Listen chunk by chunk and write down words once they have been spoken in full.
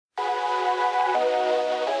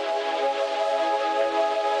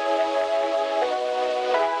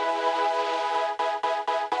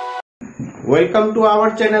Welcome to our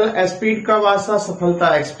channel speed का वास्ता सफलता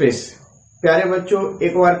एक्सप्रेस। प्यारे बच्चों,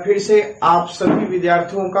 एक बार फिर से आप सभी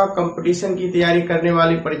विद्यार्थियों का, कंपटीशन की तैयारी करने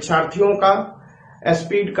वाले परीक्षार्थियों का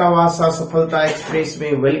स्पीड का वास्ता सफलता एक्सप्रेस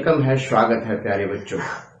में वेलकम है, स्वागत है। प्यारे बच्चों,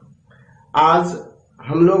 आज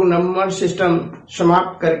हम लोग नंबर सिस्टम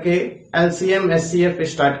समाप्त करके LCM HCF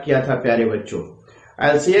स्टार्ट किया था। प्यारे बच्चों,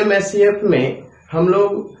 LCM HCF में हम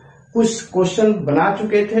लोग कुछ क्वेश्चन बना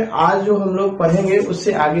चुके थे। आज जो हम लोग पढ़ेंगे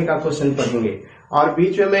उससे आगे का क्वेश्चन पढ़ेंगे। और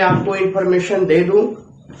बीच में मैं आपको इंफॉर्मेशन दे दूं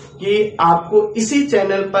कि आपको इसी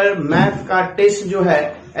चैनल पर मैथ का टेस्ट जो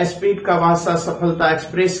है स्पीड का वास्ता सफलता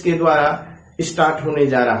एक्सप्रेस के द्वारा स्टार्ट होने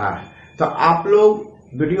जा रहा है। तो आप लोग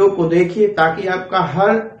वीडियो को देखिए ताकि आपका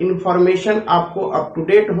हर इंफॉर्मेशन आपको अप टू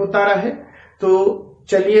डेट होता रहे। तो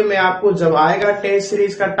चलिए, मैं आपको जब आएगा टेस्ट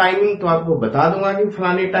सीरीज का टाइमिंग तो आपको बता दूंगा कि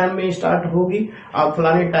फलाने टाइम में स्टार्ट होगी और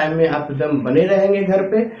फलाने टाइम में आप एकदम बने रहेंगे घर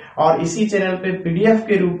पे। और इसी चैनल पे PDF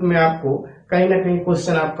के रूप में आपको कहीं ना कहीं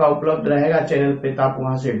क्वेश्चन आपका उपलब्ध रहेगा चैनल पे, तो आप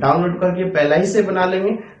वहां से डाउनलोड करके पहले ही से बना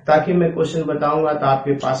लेंगे ताकि मैं क्वेश्चन बताऊंगा तो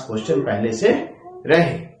आपके पास क्वेश्चन पहले से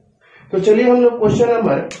रहे। तो चलिए हम लोग क्वेश्चन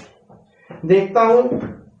नंबर देखता हूं।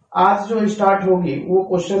 आज जो स्टार्ट होगी वो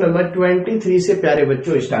क्वेश्चन नंबर 23 से प्यारे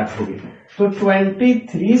बच्चों स्टार्ट होगी। तो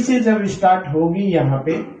 23 से जब स्टार्ट होगी यहाँ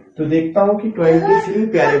पे, तो देखता हूं कि 23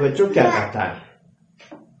 प्यारे बच्चों क्या कहता है।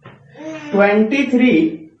 23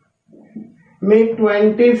 में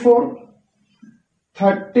 24,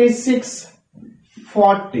 36,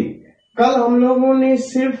 40 कल हम लोगों ने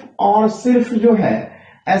सिर्फ और सिर्फ जो है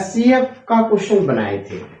HCF का क्वेश्चन बनाए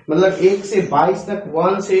थे। मतलब 1 से 22 तक,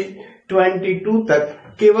 1 से 22 तक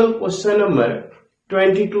केवल क्वेश्चन नंबर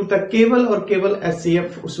 22 तक केवल और केवल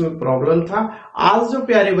HCF उसमें प्रॉब्लम था। आज जो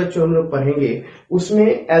प्यारे बच्चों हम लोग पढ़ेंगे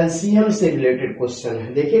उसमें LCM से रिलेटेड क्वेश्चन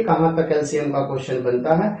है। देखिए कहां तक LCM का क्वेश्चन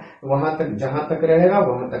बनता है, वहां तक जहां तक रहेगा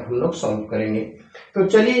वहां तक हम लोग सॉल्व करेंगे। तो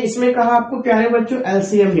चलिए, इसमें कहा आपको प्यारे बच्चों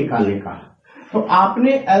LCM निकालने का। तो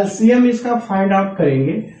आपने LCM इसका फाइंड आउट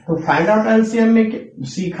करेंगे। तो फाइंड आउट LCM में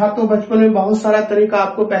सीखा तो बचपन में बहुत सारा तरीका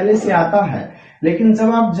आपको पहले से आता है, लेकिन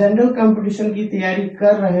जब आप जनरल कंपटीशन की तैयारी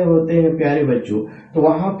कर रहे होते हैं प्यारे बच्चों, तो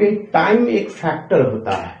वहां पे टाइम एक फैक्टर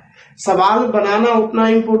होता है। सवाल बनाना उतना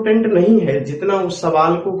इम्पोर्टेंट नहीं है जितना उस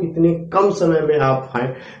सवाल को कितने कम समय में आप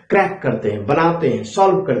क्रैक करते हैं, बनाते हैं,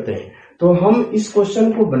 सॉल्व करते हैं। तो हम इस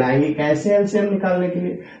क्वेश्चन को बनाएंगे कैसे LCM निकालने के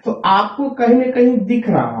लिए। तो आपको कहीं ना कहीं दिख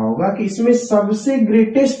रहा होगा कि इसमें सबसे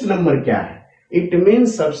ग्रेटेस्ट नंबर क्या है। इट मीन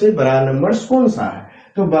सबसे बड़ा नंबर कौन सा है।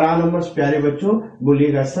 तो बड़ा नंबर प्यारे बच्चों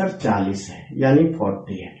बोलिएगा सर 40 है, यानी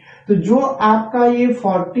 40 है। तो जो आपका ये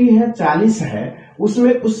 40 है, 40 है,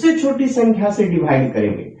 उसमें उससे छोटी संख्या से डिवाइड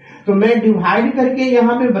करेंगे। तो मैं डिवाइड करके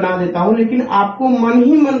यहाँ पे बना देता हूं, लेकिन आपको मन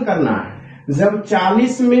ही मन करना है। जब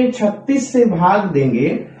 40 में 36 से भाग देंगे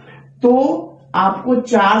तो आपको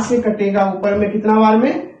 4 से कटेगा। ऊपर में कितना बार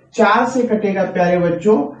में 4 से कटेगा प्यारे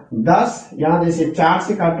बच्चों 10। यहां जैसे 4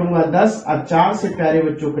 से काटूंगा 10 और 4 से प्यारे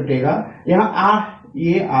बच्चों कटेगा यहाँ 8।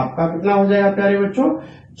 ये आपका कितना हो जाएगा प्यारे बच्चों,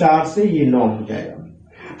 4 से ये 9 हो जाएगा।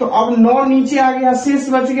 तो अब 9 नीचे आ गया, शेष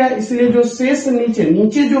बच गया, इसलिए जो शेष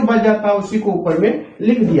नीचे जो बच जाता है उसी को ऊपर में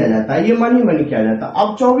लिख दिया जाता है। ये मनी किया जाता है।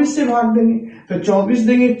 अब 24 से भाग देंगे तो 24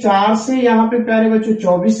 देंगे, 4 से यहाँ पे प्यारे बच्चों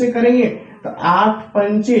 24 से करेंगे तो 8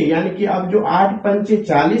 पंचे, यानी कि अब जो 8 पंचे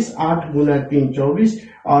 40, 8 गुना 3 24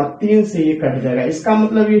 और 3 से ये कट जाएगा। इसका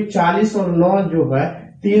मतलब ये 40 और 9 जो है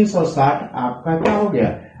 360 आपका क्या हो गया,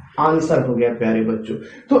 आंसर हो गया प्यारे बच्चों।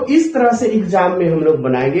 तो इस तरह से एग्जाम में हम लोग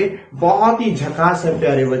बनाएंगे। बहुत ही झकास है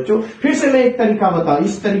प्यारे बच्चों। फिर से मैं एक तरीका बताऊं,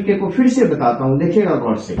 इस तरीके को फिर से बताता हूं, देखिएगा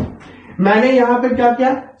गौर से। मैंने यहाँ पे क्या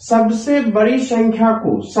किया, सबसे बड़ी संख्या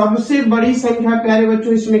प्यारे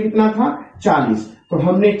बच्चों इसमें कितना था 40, तो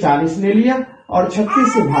हमने 40 ले लिया और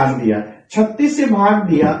 36 से भाग दिया। 36 से भाग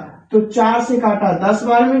दिया तो 4 से काटा 10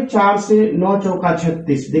 बार में, 4 से 9 चौका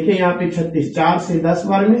 36। देखिए यहाँ पे 36, 4 से 10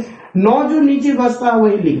 बार में 9 जो नीचे बचता है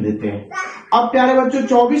वही लिख देते हैं। अब प्यारे बच्चों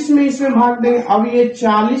 24 में इसमें भाग देंगे। अब ये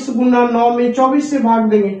 40 गुना 9 में 24 से भाग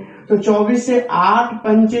देंगे तो 24 से 8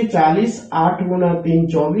 पंचे 40, 8 गुना 3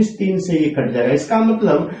 24, 3 से ये कट जाएगा। इसका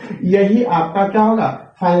मतलब यही आपका क्या होगा,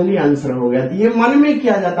 फाइनली आंसर हो गया। तो ये मन में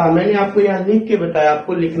किया जाता है, मैंने आपको यहाँ लिख के बताया,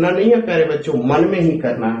 आपको लिखना नहीं है प्यारे बच्चों, मन में ही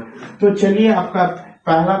करना है। तो चलिए, आपका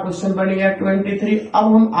पहला क्वेश्चन बन गया 23। अब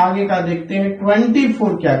हम आगे का देखते हैं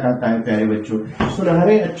 24 क्या कहता है प्यारे बच्चों।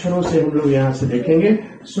 सुनहरे अक्षरों से हम लोग यहाँ से देखेंगे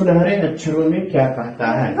सुनहरे अक्षरों में क्या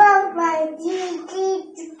कहता है।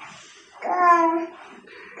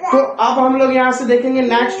 तो अब हम लोग यहाँ से देखेंगे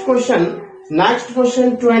नेक्स्ट क्वेश्चन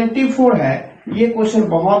 24 है। ये क्वेश्चन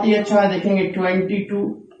बहुत ही अच्छा है, देखेंगे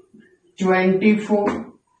 24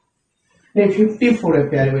 नहीं 54 है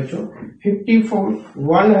प्यारे बच्चों। 54,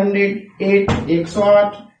 108,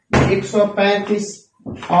 108, 135,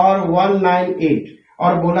 और 198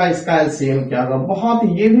 और बोला इसका एलसीएम क्या होगा। बहुत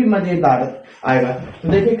ये भी मजेदार आएगा। तो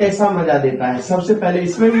देखिए कैसा मजा देता है। सबसे पहले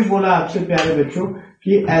इसमें भी बोला आपसे प्यारे बच्चों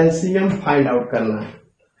कि एलसीएम फाइंड आउट करना है।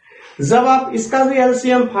 जब आप इसका भी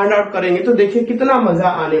एलसीएम फाइंड आउट करेंगे तो देखिए कितना मजा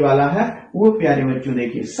आने वाला है वो प्यारे बच्चों।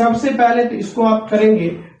 देखिए सबसे पहले तो इसको आप करेंगे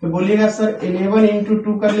तो बोलिएगा सर 11 इंटू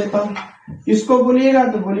 2 कर लेता हूं। इसको बोलिएगा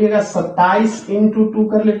तो बोलिएगा 27 इंटू 2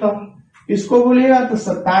 कर लेता हूं। इसको बोलिएगा तो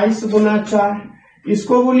 27 गुना 4।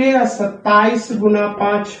 इसको बोलिएगा 27 गुना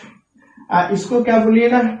 5। इसको क्या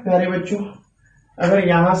बोलिएगा प्यारे बच्चों, अगर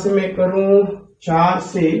यहां से मैं करूं 4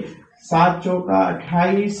 से 7 चौका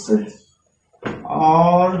 28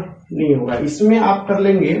 और नहीं होगा, इसमें आप कर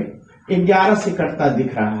लेंगे 11 से कटता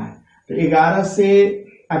दिख रहा है तो 11 से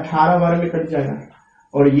 18 बार में कट जाएगा।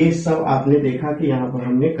 और ये सब आपने देखा कि यहाँ पर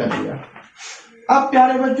हमने कर दिया। अब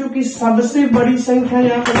प्यारे बच्चों की सबसे बड़ी संख्या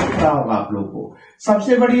यहाँ पर दिख रहा होगा आप लोगों को।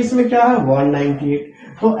 सबसे बड़ी इसमें क्या है 198।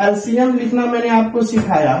 तो एलसीएम लिखना मैंने आपको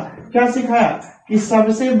सिखाया। क्या सिखाया कि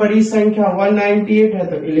सबसे बड़ी संख्या 198 है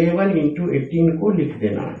तो 11 इंटू 18 को लिख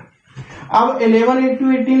देना है। अब 11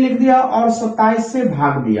 इंटू 18 लिख दिया और 27 से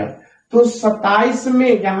भाग दिया तो 27 में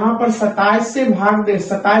यहाँ पर 27 से भाग दे,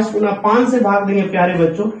 27 गुना 5 से भाग देंगे प्यारे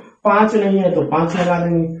बच्चों। 5 नहीं है तो 5 लगा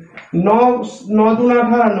देंगे। 9 दूना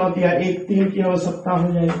 18, 9 दिया 1, 3 की आवश्यकता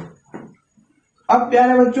हो जाएगी। अब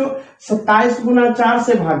प्यारे बच्चों 27 गुना 4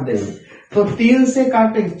 से भाग देंगे तो 3 से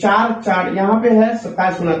काटेंगे 4 यहाँ पे है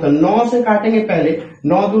 27 गुना, तो 9 से काटेंगे पहले।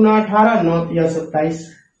 9 दूना 18, 9 दिया 27,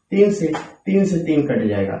 3 से 3 कट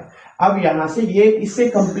जाएगा। अब यहां से ये इससे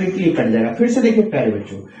कंप्लीटली कट जाएगा। फिर से देखिए प्यारे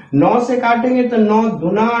बच्चों 9 से काटेंगे तो 9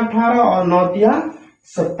 दूना 18 और 9 दिया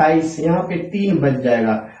 27, यहाँ पे 3 बच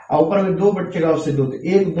जाएगा और ऊपर में 2 बचेगा, उससे 2 तो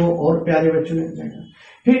 1 2 और प्यारे बच्चों लग जाएगा।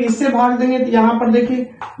 फिर इससे भाग देंगे तो यहाँ पर देखिए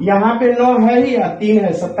यहाँ पे 9 है ही या 3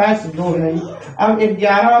 है, 27 2 है ही। अब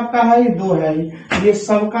 11 आपका है ही, 2 है ही, ये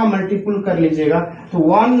सबका मल्टीपुल कर लीजिएगा तो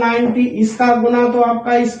 190 इसका गुना तो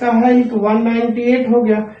आपका इसका है ही तो 198 हो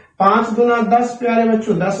गया। 5 गुना 10 प्यारे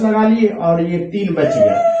बच्चों 10 लगा लिए और ये 3 बच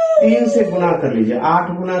गया। 3 से गुना कर लीजिए,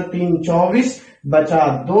 8 गुना 3 24 बचा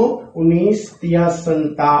 2 19 तिया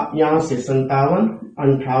यहाँ से 57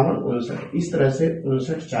 58 59, इस तरह से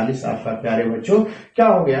 59 40 आपका प्यारे बच्चों क्या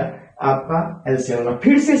हो गया आपका एलसीएम।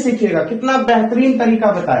 फिर से सीखिएगा कितना बेहतरीन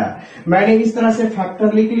तरीका बताया मैंने। इस तरह से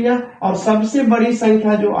फैक्टर लिख लिया और सबसे बड़ी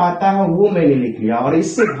संख्या जो आता है वो मैंने लिख लिया और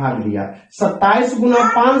इससे भाग दिया। 27 गुना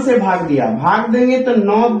 5 से भाग दिया, भाग देंगे तो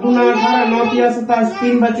 9 दूना 18, 9 दिया 27,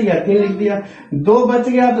 3 बच गया 3 लिख दिया। 2 बच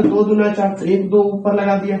गया तो 2 दूना 4, 1 2 ऊपर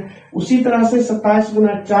लगा दिया। उसी तरह से 27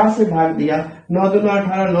 गुना 4 से भाग दिया, 9 दूना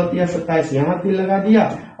 18, 9 दिया 27, यहाँ 3 लगा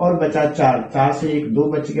दिया और बचा 4, 4 से 1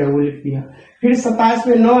 2 बच गया वो लिख दिया। फिर 27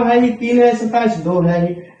 में 9 है ही, 3 है, 27 2 है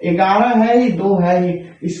ही, 11 है ही, 2 है ही,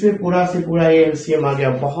 इसमें पूरा से पूरा ये एलसीएम आ गया।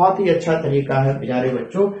 बहुत ही अच्छा तरीका है प्यारे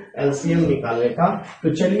बच्चों एलसीएम निकालने का।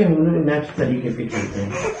 तो चलिए हम लोग नेक्स्ट तरीके पे चलते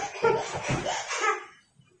हैं।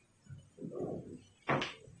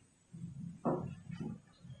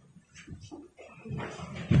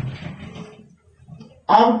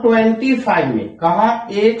 अब 25 में कहा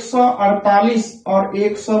 148 और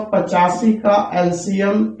 185 का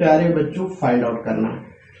एलसीएम प्यारे बच्चों फाइंड आउट करना है।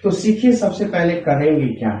 तो सीखिए सबसे पहले करेंगे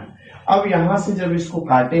क्या। अब यहां से जब इसको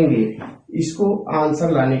काटेंगे इसको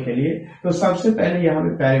आंसर लाने के लिए तो सबसे पहले यहाँ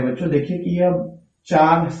पे प्यारे बच्चों देखिए कि यह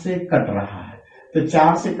 4 से कट रहा है तो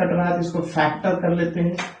 4 से कट रहा है तो इसको फैक्टर कर लेते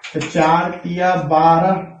हैं। तो 4 तिया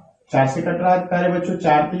 12, 4 से कट रहा है प्यारे बच्चों,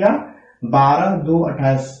 4 तिया 12 2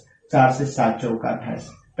 28, 4 से 7 चौका 28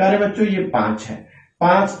 प्यारे बच्चों ये 5 है।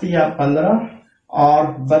 5 तिया 15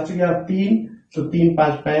 और बच गया 3 तो 3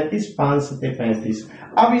 5 35, 5 7 35।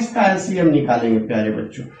 अब इसका एलसीएम निकालेंगे प्यारे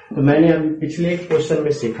बच्चों। तो मैंने अभी पिछले क्वेश्चन में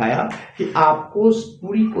सिखाया कि आपको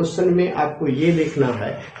पूरी क्वेश्चन में आपको ये देखना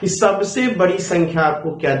है कि सबसे बड़ी संख्या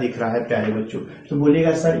आपको क्या दिख रहा है प्यारे बच्चों। तो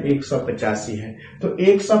बोलिएगा सर 185 है। तो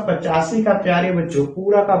 185 का प्यारे बच्चों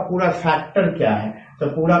पूरा का पूरा फैक्टर क्या है। तो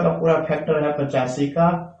पूरा का पूरा फैक्टर है 85 का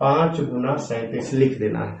 5 गुना 37 लिख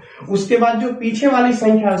देना है। उसके बाद जो पीछे वाली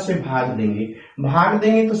संख्या है उससे भाग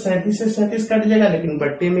देंगे तो 37 से 37 कट जाएगा लेकिन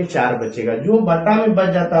बट्टे में 4 बचेगा। जो बट्टा में बच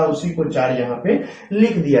जाता है उसी को 4 यहाँ पे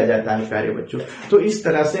लिख दिया जाता है प्यारे बच्चों। तो इस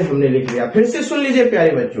तरह से हमने लिख लिया। फिर से सुन लीजिए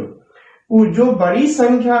प्यारे बच्चों, जो बड़ी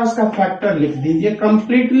संख्या उसका फैक्टर लिख दीजिए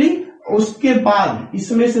कंप्लीटली। उसके बाद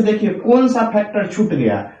इसमें से देखिए कौन सा फैक्टर छूट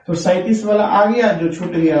गया तो 37 वाला आ गया, जो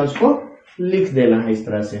छूट गया उसको लिख देना है इस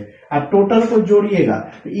तरह से। आप टोटल को जोड़िएगा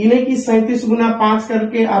तो इन्हें की 37 गुना 5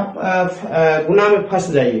 करके आप गुना में फंस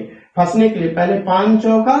जाइए। फंसने के लिए पहले 5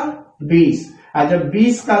 चौका 20 और जब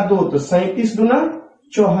 20 का 2 तो 37 गुना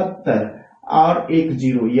 74 और एक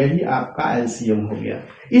 0, यही आपका एलसीएम हो गया।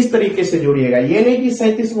 इस तरीके से जोड़िएगा, ये नहीं कि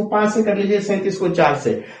 37 को 5 से कर लीजिए, 37 को 4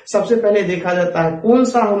 से। सबसे पहले देखा जाता है कौन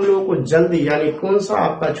सा हम लोगों को जल्दी, यानी कौन सा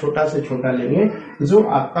आपका छोटा से छोटा लेंगे जो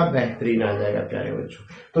आपका बेहतरीन आ जाएगा प्यारे बच्चों।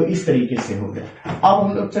 तो इस तरीके से हो गया। अब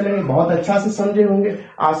हम लोग चलेंगे, बहुत अच्छा से समझे होंगे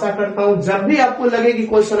आशा करता हूं। जब भी आपको लगे कि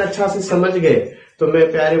क्वेश्चन अच्छा से समझ गए तो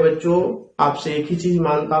मैं प्यारे बच्चों आपसे एक ही चीज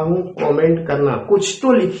मांगता हूं, कमेंट करना। कुछ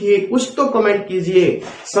तो लिखिए, कुछ तो कमेंट कीजिए,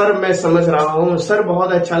 सर मैं समझ रहा हूं, सर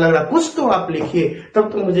बहुत अच्छा लग रहा, कुछ तो आप लिखिए, तब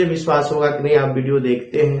तो मुझे विश्वास होगा कि नहीं आप वीडियो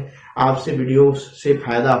देखते हैं, आपसे वीडियो से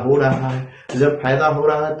फायदा हो रहा है। जब फायदा हो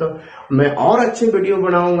रहा है तो मैं और अच्छे वीडियो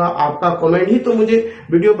बनाऊंगा। आपका कमेंट ही तो मुझे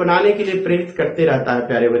वीडियो बनाने के लिए प्रेरित करते रहता है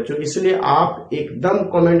प्यारे बच्चों, इसलिए आप एकदम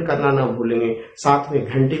कमेंट करना ना भूलेंगे, साथ में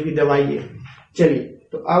घंटी भी दबाइए। चलिए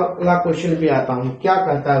तो अब अगला क्वेश्चन पे आता हूं, क्या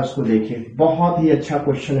कहता है उसको देखिए। बहुत ही अच्छा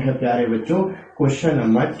क्वेश्चन है प्यारे बच्चों, क्वेश्चन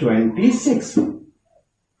नंबर 26।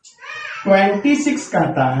 26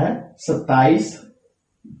 कहता है 27,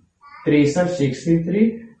 63, 63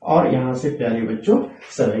 और यहां से प्यारे बच्चों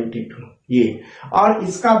 72 ये, और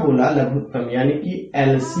इसका बोला लघुत्तम यानी कि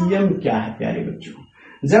एलसीएम क्या है प्यारे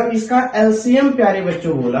बच्चों। जब इसका एलसीएम प्यारे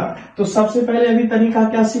बच्चों बोला तो सबसे पहले अभी तरीका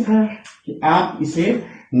क्या सिखाया कि आप इसे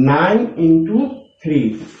 9 इंटू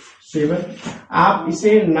 3 7, आप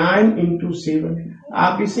इसे 9 इंटू 7,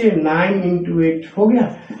 आप इसे 9 इंटू 8 हो गया।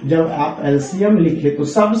 जब आप एलसीएम लिखे तो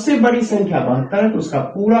सबसे बड़ी संख्या 72 है तो उसका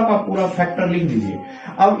पूरा का पूरा फैक्टर लिख दीजिए।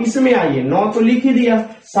 अब इसमें आइए, 9 तो लिख ही दिया,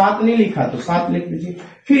 7 नहीं लिखा तो 7 लिख दीजिए।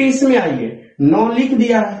 फिर इसमें आइए, 9 लिख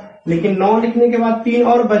दिया है लेकिन 9 लिखने के बाद 3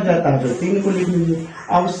 और बच जाता है तो 3 को लिख लीजिए।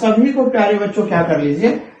 अब सभी को प्यारे बच्चों क्या कर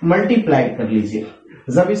लीजिए, मल्टीप्लाई कर लीजिए।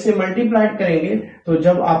 जब इसे मल्टीप्लाई करेंगे तो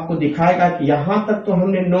जब आपको दिखाएगा कि यहां तक तो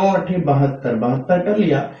हमने 9 8 72 कर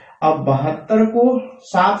लिया। अब 72 को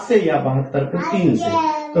 7 से या 72 को 3 से,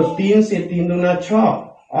 तो 3 से 3 दूना 6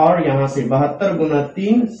 और यहां से 72 गुना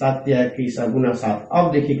 3 7 या 21 गुना 7।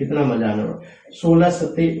 अब देखिए कितना मजा आना, 16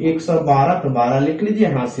 7 112 तो 12 लिख लीजिए,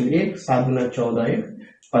 हासिल 1 7 गुना 14 1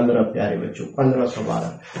 15 प्यारे बच्चों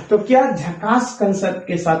 1512। तो क्या झकास कंसेप्ट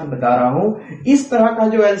के साथ बता रहा हूं। इस तरह का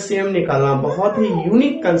जो एलसीएम निकालना बहुत ही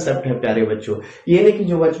यूनिक कंसेप्ट है प्यारे बच्चों। ये नहीं कि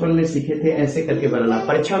जो बचपन में सीखे थे ऐसे करके बनाना,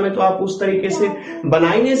 परीक्षा में तो आप उस तरीके से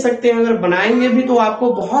बना ही नहीं सकते। अगर बनाएंगे भी तो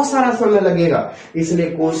आपको बहुत सारा समय लगेगा, इसलिए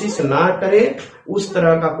कोशिश ना करें उस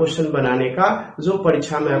तरह का क्वेश्चन बनाने का जो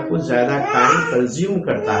परीक्षा में आपको ज्यादा टाइम कंज्यूम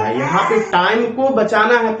करता है। यहाँ पे टाइम को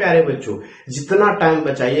बचाना है प्यारे बच्चों, जितना टाइम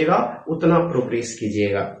बचाइएगा उतना प्रोग्रेस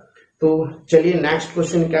कीजिएगा। तो चलिए नेक्स्ट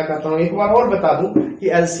क्वेश्चन क्या कहता हूं, एक बार और बता दूं कि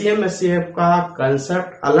एलसीएम एचसीएफ का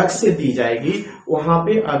कंसेप्ट अलग से दी जाएगी। वहां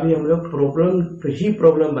पे अभी हम लोग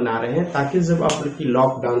प्रॉब्लम बना रहे हैं ताकि जब आप लोग की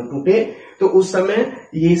लॉकडाउन टूटे तो उस समय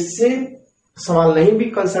इससे सवाल नहीं भी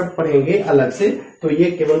कंसेप्ट पढ़ेंगे अलग से, तो ये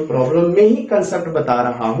केवल प्रॉब्लम में ही कंसेप्ट बता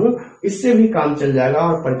रहा हूं, इससे भी काम चल जाएगा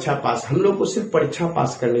और परीक्षा पास। हम लोग को सिर्फ परीक्षा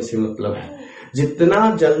पास करने से मतलब है,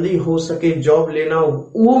 जितना जल्दी हो सके जॉब लेना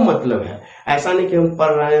वो मतलब है। ऐसा नहीं कि हम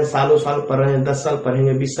पढ़ रहे हैं, सालों साल पढ़ रहे हैं, 10 साल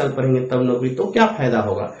पढ़ेंगे 20 साल पढ़ेंगे तब नौकरी, तो क्या फायदा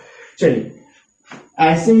होगा। चलिए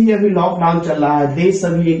ऐसे ही अभी लॉकडाउन चल रहा है, देश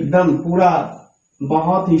अभी एकदम पूरा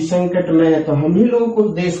बहुत ही संकट में है, तो हम ही लोगों को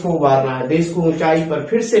देश को उबारना है, देश को ऊंचाई पर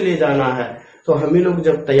फिर से ले जाना है। तो हम ही लोग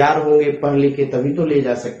जब तैयार होंगे पढ़ लिख के तभी तो ले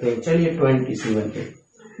जा सकते हैं। चलिए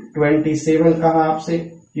 27 कहा आपसे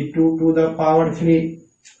कि 2 to the power 3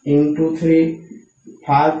 into 3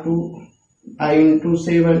 5 to into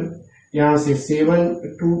 7, यहाँ से 7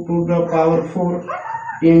 2 to the power 4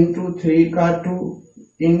 into 3 का 2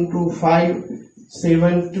 into 5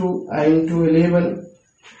 7 2 into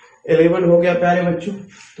 11 हो गया प्यारे बच्चों।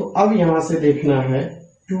 तो अब यहां से देखना है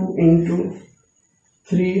 2 into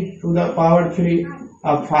 3 to the power 3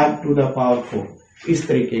 और 5 to the power 4, इस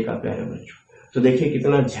तरीके का प्यारे बच्चों। तो देखिए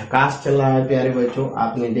कितना झकास चल रहा है प्यारे बच्चों,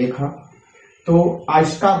 आपने देखा। तो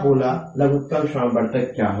आज का बोला लघुत्तम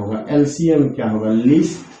समावर्तक क्या होगा, एलसीएम क्या होगा,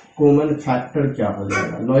 लीस्ट कॉमन फैक्टर क्या हो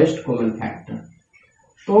जाएगा, लोएस्ट कॉमन फैक्टर।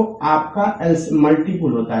 तो आपका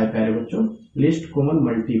मल्टीपुल होता है प्यारे बच्चों, लिस्ट कॉमन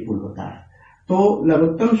मल्टीपुल होता है। तो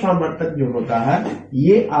लघुत्तम समावर्तक जो होता है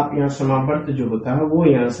ये आप यहाँ समावर्त जो होता है वो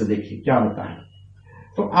यहाँ से देखिए क्या होता है।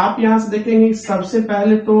 तो आप यहां से देखेंगे सबसे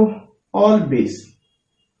पहले तो ऑल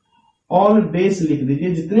बेस लिख दीजिए,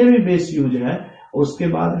 जितने भी बेस यूज है। उसके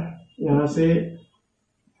बाद यहां से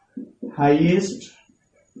हाईएस्ट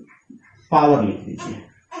पावर लिख दीजिए।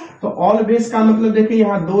 तो ऑल बेस का मतलब देखिए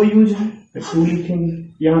यहाँ 2 यूज है तो 2 लिखेंगे,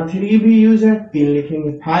 यहाँ 3 भी यूज है 3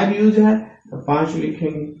 लिखेंगे, 5 यूज है तो 5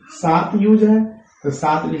 लिखेंगे, 7 यूज है तो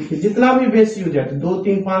 7 लिखिए। जितना भी बेस यूज है तो 2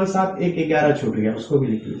 3 5 7 1 11 छूट गया, उसको भी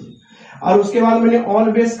लिख लीजिए। और उसके बाद मैंने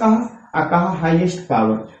ऑल बेस कहा हाईएस्ट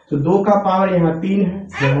पावर, तो 2 का पावर यहाँ 3 है,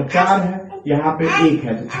 यहाँ 4 है यहाँ पे 1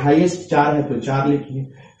 है तो हाईएस्ट 4 है तो 4 लिखिए।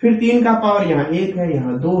 फिर 3 का पावर यहाँ 1 है,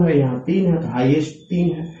 यहाँ 2 है, यहाँ 3 है तो हाईएस्ट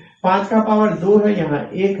 3 है। 5 का पावर 2 है, यहाँ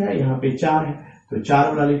 1 है, यहाँ पे 4 है तो 4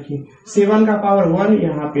 वाला लिखिए। 7 का पावर 1,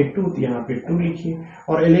 यहाँ पे 2 तो यहाँ पे 2 लिखिए।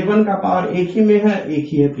 और 11 का पावर एक ही में है, एक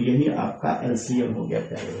ही है तो यही आपका एलसीएम हो गया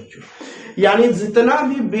प्यारे बच्चों। यानी जितना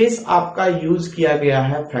भी बेस आपका यूज किया गया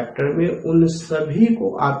है फैक्टर में, उन सभी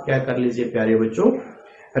को आप क्या कर लीजिए प्यारे बच्चों,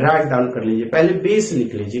 राइट डाउन कर लीजिए। पहले बेस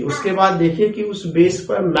लिख लीजिए, उसके बाद देखिए कि उस बेस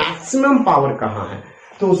पर मैक्सिमम पावर कहाँ है,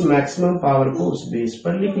 तो उस मैक्सिमम पावर को उस बेस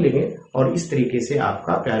पर लिख लेंगे और इस तरीके से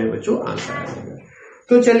आपका प्यारे बच्चों आंसर आएगा।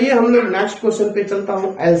 तो चलिए हम लोग नेक्स्ट क्वेश्चन पे चलता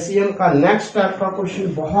हूं। एलसीएम का नेक्स्ट टाइप का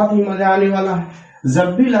क्वेश्चन बहुत ही मजा आने वाला है।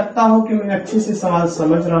 जब भी लगता हो कि मैं अच्छे से सवाल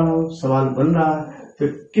समझ रहा हूं, सवाल बन रहा है, तो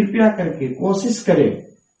कृपया करके कोशिश करें,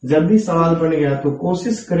 जब भी सवाल बन गया तो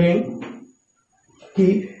कोशिश करें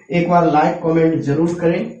कि एक बार लाइक कमेंट जरूर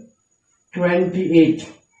करें 28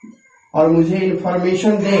 और मुझे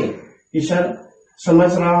इंफॉर्मेशन दें कि सर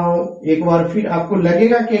समझ रहा हूं। एक बार फिर आपको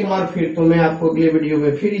लगेगा कि एक बार फिर, तो मैं आपको अगले वीडियो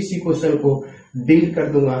में फिर इसी क्वेश्चन को डील कर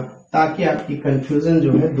दूंगा ताकि आपकी कंफ्यूजन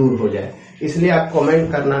जो है दूर हो जाए। इसलिए आप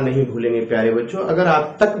कमेंट करना नहीं भूलेंगे प्यारे बच्चों, अगर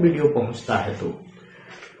आप तक वीडियो पहुंचता है तो।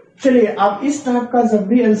 चलिए, आप इस टाइप का जब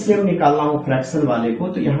भी एलसीएम निकालना हो फ्रैक्शन वाले को,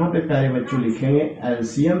 तो यहाँ पे प्यारे बच्चों लिखेंगे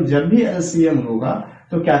एलसीएम। जब भी एलसीएम होगा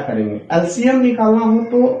तो क्या करेंगे, एलसीएम निकालना हो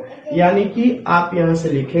तो यानी कि आप यहां से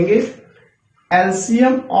लिखेंगे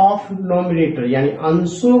एलसीएम ऑफ नोमिनेटर, यानी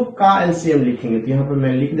अंशों का एलसीएम लिखेंगे। तो यहां पर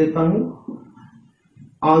मैं लिख देता हूं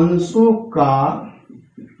अंशों का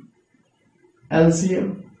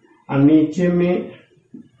एलसीएम और नीचे में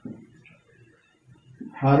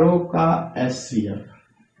हरों का एचसीएफ।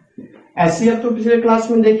 एचसीएफ तो पिछले क्लास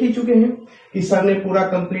में देख ही चुके हैं कि सर ने पूरा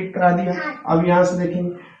कंप्लीट करा दिया। अब यहां से देखेंगे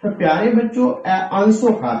तो प्यारे बच्चों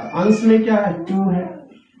अंशों का, अंश में क्या है, 2 है,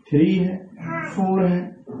 3 है, 4 है,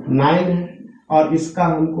 9 है और इसका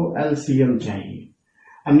हमको एलसीएम चाहिए।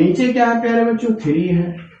 अब नीचे क्या है प्यारे बच्चों, 3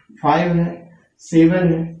 है, 5 है, 7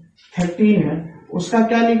 है, 13 है, उसका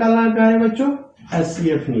क्या निकालना है प्यारे बच्चों,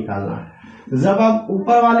 एचसीएफ निकालना है। जब आप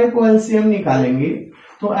ऊपर वाले को एलसीएम निकालेंगे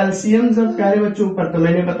तो एलसीएम जब प्यारे बच्चों ऊपर, तो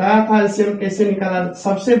मैंने बताया था एलसीएम कैसे निकाला,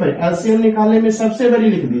 सबसे बड़ी एलसीएम निकालने में सबसे बड़ी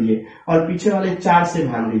लिख दीजिए और पीछे वाले 4 से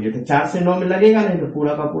भाग दीजिए। तो 4 से 9 में लगेगा नहीं तो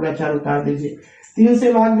पूरा का पूरा 4 उतार दीजिए। 3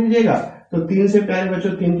 से भाग दीजिएगा तो 3 से प्यारे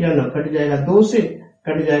बच्चों 3 क्या 9 कट जाएगा, 2 से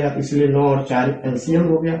कट जाएगा तो इसलिए 9 और 4 एलसीएम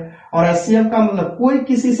हो गया। और एचसीएफ का मतलब कोई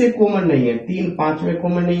किसी से कॉमन नहीं है, 3 5 में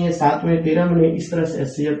कॉमन नहीं है, 7 में 13 में नहीं, इस तरह से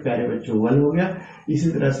एचसीएफ प्यारे बच्चों 1 हो गया। इसी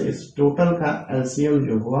तरह से इस टोटल का एलसीएम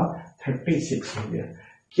जो हुआ 36 हो गया।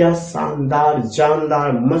 क्या शानदार,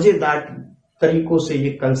 जानदार, मजेदार तरीकों से ये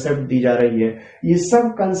कंसेप्ट दी जा रही है। ये सब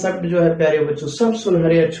कंसेप्ट जो है प्यारे बच्चों सब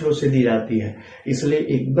सुनहरे अक्षरों से दी जाती है, इसलिए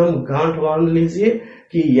एकदम गांठ बांध लीजिए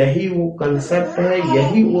कि यही वो कंसेप्ट है,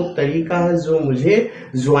 यही वो तरीका है जो मुझे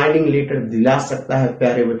ज्वाइनिंग लेटर दिला सकता है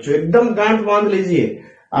प्यारे बच्चों। एकदम गांठ बांध लीजिए,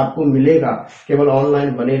 आपको मिलेगा, केवल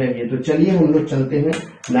ऑनलाइन बने रहिए। तो चलिए हम लोग चलते हैं,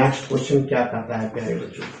 नेक्स्ट क्वेश्चन क्या कहता है प्यारे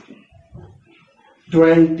बच्चों।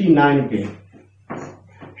 29 पे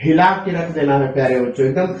हिला के रख देना है प्यारे बच्चों,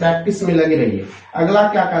 एकदम प्रैक्टिस में लगे रहिए। अगला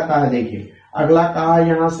क्या कहता है, देखिए अगला कहा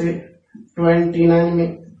यहां से 29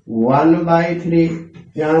 में 1/3,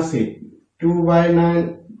 यहां से 2/9,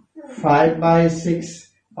 5/6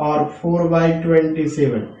 और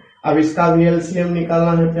 4/27। अब इसका भी एलसीएम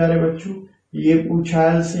निकालना है प्यारे बच्चों, ये पूछा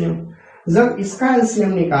एलसीएम। जब इसका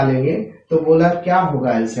एलसीएम निकालेंगे तो बोला क्या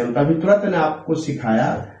होगा एलसीएम, तभी तुरंत ने आपको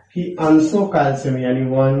सिखाया कि अंशों का एलसीएम यानी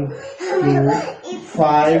 1, 2,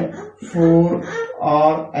 5, 4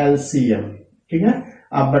 और एलसीएम, ठीक है।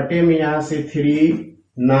 अब बटे में यहां से 3,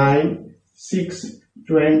 9, 6,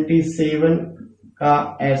 27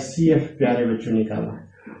 का एचसीएफ प्यारे बच्चों निकालना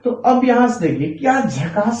है। तो अब यहां से देखिए क्या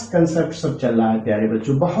झकास कंसेप्ट सब चल रहा है प्यारे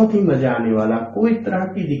बच्चों, बहुत ही मजा आने वाला, कोई तरह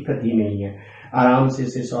की दिक्कत ही नहीं है, आराम से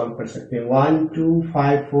इसे सॉल्व कर सकते हैं। 1, 2,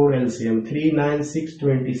 5, 4 एलसीएम, 3, 9, 6,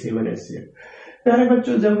 27 एलसीएम। प्यारे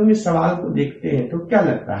बच्चों जब हम इस सवाल को देखते हैं तो क्या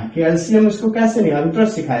लगता है कि एलसीएम इसको कैसे निकाला, तुरंत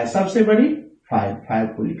सिखाया। सबसे बड़ी 5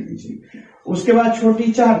 को लिख दीजिए, उसके बाद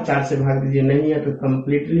छोटी 4 से भाग दीजिए, नहीं है तो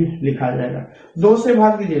कंप्लीटली लिखा जाएगा। 2 से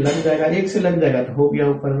भाग दीजिए, लग जाएगा, 1 से लग जाएगा तो हो गया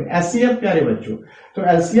ऊपर में। एचसीएफ प्यारे बच्चों, तो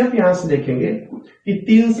एचसीएफ यहां से देखेंगे कि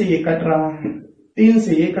 3 से ये कट रहा है, 3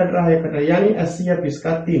 से ये कट रहा है, कट रहा है, यानी एचसीएफ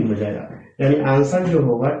इसका 3 हो जाएगा, यानी आंसर जो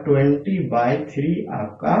होगा 20/3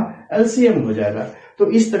 आपका एलसीएम हो जाएगा। तो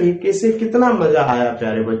इस तरीके से कितना मजा आया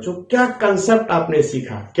प्यारे बच्चों, क्या कंसेप्ट आपने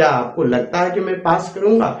सीखा, क्या आपको लगता है कि मैं पास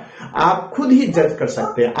करूंगा? आप खुद ही जज कर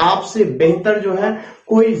सकते हैं, आपसे बेहतर जो है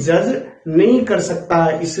कोई जज नहीं कर सकता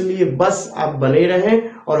है, इसलिए बस आप बने रहें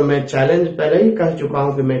और मैं चैलेंज पहले ही कह चुका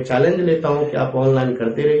हूं कि मैं चैलेंज लेता हूं कि आप ऑनलाइन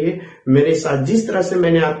करते रहिए मेरे साथ। जिस तरह से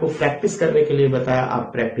मैंने आपको प्रैक्टिस करने के लिए बताया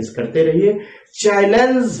आप प्रैक्टिस करते रहिए।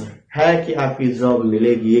 चैलेंज है कि आपकी जॉब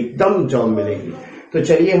मिलेगी, एकदम जॉब मिलेगी। तो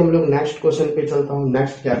चलिए हम लोग नेक्स्ट क्वेश्चन पे चलता हूं।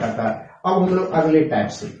 नेक्स्ट क्या कहता है, अब हम लोग अगले टाइप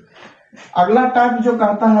से, अगला टाइप जो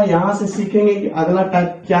कहता है यहां से सीखेंगे कि अगला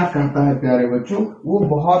टाइप क्या कहता है प्यारे बच्चों, वो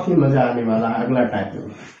बहुत ही मजा आने वाला है। अगला टाइप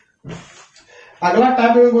में, अगला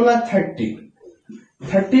टाइप में बोला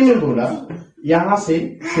 30 में बोला यहां से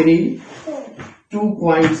 3,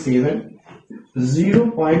 2.7,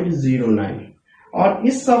 0.09। और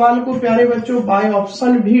इस सवाल को प्यारे बच्चों बाय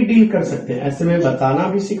ऑप्शन भी डील कर सकते हैं, ऐसे में बताना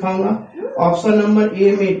भी सिखाऊंगा। ऑप्शन नंबर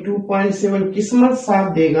ए में 2.7 किस्मत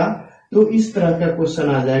साथ देगा तो इस तरह का क्वेश्चन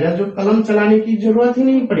आ जाएगा जो कलम चलाने की जरूरत ही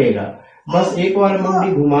नहीं पड़ेगा, बस एक बार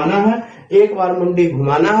मुंडी घुमाना है, एक बार मुंडी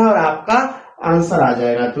घुमाना है और आपका आंसर आ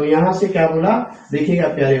जाएगा। तो यहां से क्या बोला देखिएगा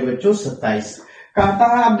प्यारे बच्चों 27 कहता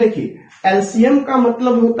है। अब देखिए एलसीएम का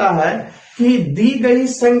मतलब होता है कि दी गई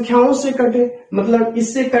संख्याओं से कटे, मतलब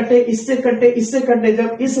इससे कटे, इससे कटे, इससे कटे।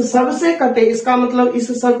 जब इस सब से कटे इसका मतलब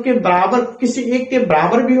इस सब के बराबर, किसी एक के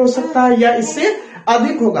बराबर भी हो सकता है या इससे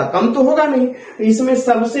अधिक होगा, कम तो होगा नहीं। इसमें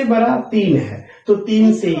सबसे बड़ा 3 है तो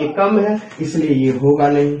 3 से ये कम है इसलिए ये होगा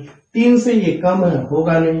नहीं, 3 से ये कम है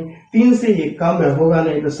होगा नहीं, 3 से ये कम है होगा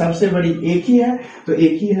नहीं। तो सबसे बड़ी एक ही है तो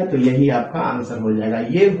एक ही है, तो यही आपका आंसर हो जाएगा।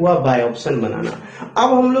 ये हुआ बाय ऑप्शन बनाना।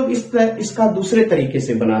 अब हम लोग इसका दूसरे तरीके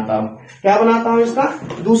से बनाता हूं। क्या बनाता हूं, इसका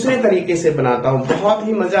दूसरे तरीके से बनाता हूं। बहुत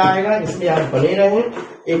ही मजा आएगा, इसलिए आप बने रहें,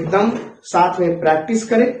 एकदम साथ में प्रैक्टिस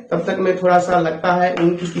करें। तब तक मैं थोड़ा सा लगता है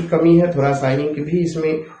इंक की कमी है, थोड़ा सा इंक भी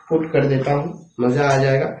इसमें पुट कर देता हूं, मजा आ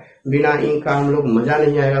जाएगा। बिना इंक का हम लोग मजा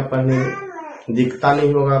नहीं आएगा पढ़ने में, दिखता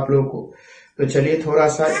नहीं होगा आप लोगों को। तो चलिए थोड़ा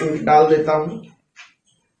सा इंक डाल देता हूं,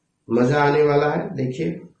 मजा आने वाला है।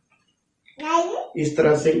 देखिए इस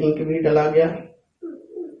तरह से इंक भी डाला गया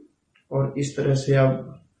और इस तरह से अब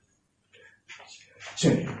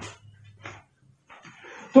चलिए।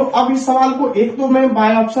 तो अब इस सवाल को एक तो मैं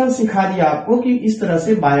बाय ऑप्शन सिखा दिया आपको कि इस तरह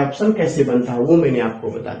से बाय ऑप्शन कैसे बनता है, वो मैंने आपको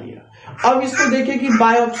बता दिया। अब इसको देखिए कि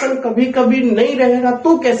बाय ऑप्शन कभी कभी नहीं रहेगा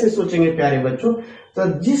तो कैसे सोचेंगे प्यारे बच्चों। तो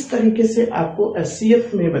जिस तरीके से आपको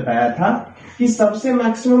HCF में बताया था कि सबसे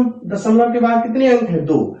मैक्सिमम दशमलव के बाद कितने अंक है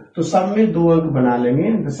 2, तो सब में 2 अंक बना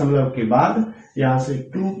लेंगे दशमलव के बाद। यहां से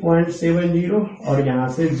 2.70 और यहां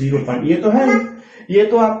से 0. ये तो है, ये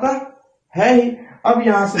तो आपका है ही। अब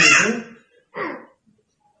यहां से देखिए,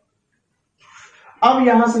 अब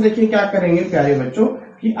यहां से देखिए क्या करेंगे प्यारे बच्चों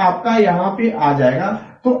कि आपका यहां पे आ जाएगा।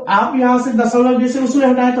 तो आप यहां से दशमलव जैसे उसने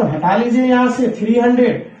हटाए तो हटा लीजिए, यहां से 300,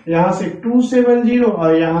 यहां से 270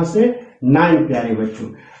 और यहां से 9 प्यारे बच्चों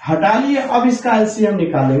हटा लिए। अब इसका एलसीएम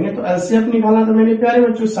निकालेंगे। तो एलसीएम निकालना तो मेरे प्यारे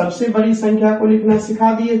बच्चों सबसे बड़ी संख्या को लिखना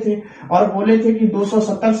सिखा दिए थे और बोले थे कि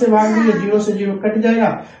 270 से भाग दिए, 0 से 0 कट जाएगा।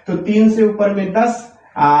 तो 3 से ऊपर में 10,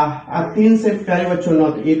 3 से प्यारे बच्चों 9,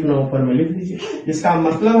 तो 1 9 ऊपर में लिख दीजिए। इसका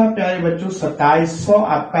मतलब है प्यारे बच्चों 2700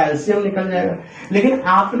 आपका एलसीएम निकल जाएगा। लेकिन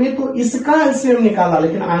आपने तो इसका एलसीएम निकाला,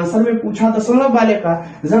 लेकिन आंसर में पूछा दशमलव वाले का।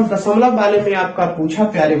 जब दशमलव वाले में आपका पूछा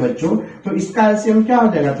प्यारे बच्चों तो इसका एलसीएम क्या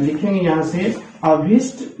हो जाएगा, तो लिखेंगे यहां से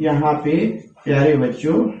अभिष्ट, यहाँ पे प्यारे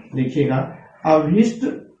बच्चों देखिएगा अभिष्ट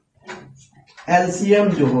एलसीएम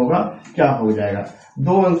जो होगा क्या हो जाएगा,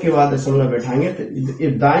 2 अंक के बाद दशमलव बैठाएंगे तो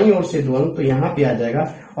दाईं ओर से 2 अंक तो यहाँ पे आ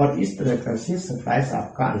जाएगा और इस तरह से 27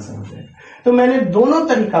 आपका आंसर हो जाएगा। तो मैंने दोनों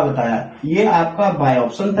तरीका बताया, ये आपका बाय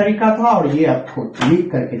ऑप्शन तरीका था और ये आपको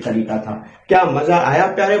लिख करके तरीका था। क्या मजा आया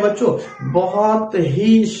प्यारे बच्चों, बहुत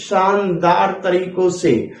ही शानदार तरीकों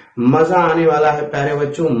से मजा आने वाला है प्यारे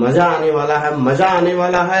बच्चों, मजा आने वाला है, मजा आने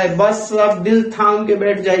वाला है। बस अब दिल थाम के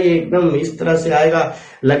बैठ जाइए, एकदम इस तरह से आएगा,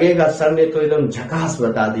 लगेगा सर ने तो एकदम झकास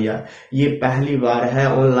बता दिया। ये पहली बार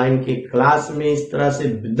है ऑनलाइन के क्लास में इस तरह से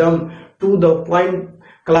एकदम टू द पॉइंट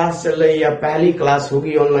क्लास चल रही है, पहली क्लास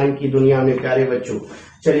होगी ऑनलाइन की दुनिया में प्यारे बच्चों।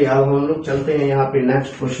 चलिए अब हम लोग चलते हैं यहाँ पे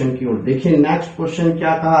नेक्स्ट क्वेश्चन की ओर। देखिए नेक्स्ट क्वेश्चन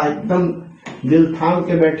क्या कहा, एकदम दिल थाम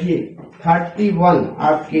के बैठिए। 31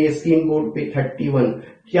 आपके स्क्रीन बोर्ड पे 31,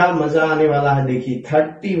 क्या मजा आने वाला है। देखिए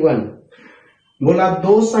 31 बोला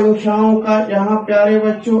 2 संख्याओं का यहाँ प्यारे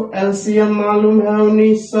बच्चों एलसीएम मालूम है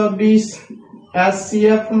 1920,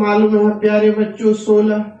 HCF मालूम है प्यारे बच्चों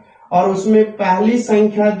 16 और उसमें पहली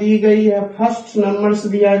संख्या दी गई है, फर्स्ट नंबर से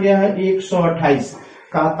दिया गया है 128।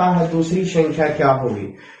 कहता है दूसरी संख्या क्या होगी,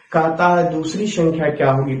 कहता है दूसरी संख्या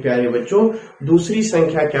क्या होगी प्यारे बच्चों, दूसरी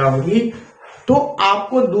संख्या क्या होगी। तो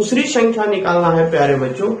आपको दूसरी संख्या निकालना है प्यारे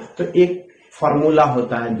बच्चों। तो एक फॉर्मूला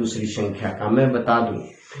होता है दूसरी संख्या का, मैं बता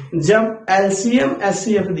दूं। जब एलसीएम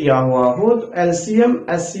एचसीएफ दिया हुआ हो तो एलसीएम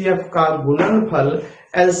एचसीएफ का गुणनफल,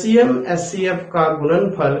 एलसीएम एचसीएफ का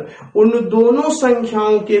गुणनफल उन दोनों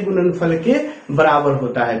संख्याओं के गुणनफल के बराबर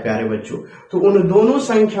होता है प्यारे बच्चों। तो उन दोनों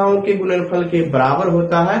संख्याओं के गुणनफल के बराबर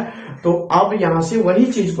होता है। तो अब यहां से वही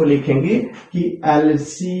चीज को लिखेंगे कि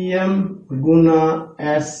LCM Guna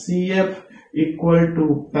HCF equal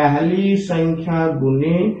to पहली संख्या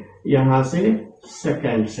गुने यहां से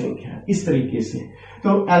सेकेंड संख्या, इस तरीके से।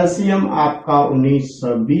 तो एलसीएम आपका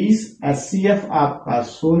 1920, एचसीएफ आपका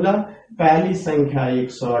 16, पहली संख्या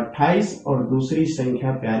 128 और दूसरी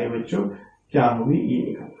संख्या प्यारे बच्चों क्या होगी ये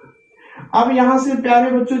निकालना। अब यहां से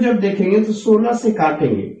प्यारे बच्चों जब देखेंगे तो 16 से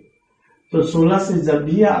काटेंगे, तो 16 से जब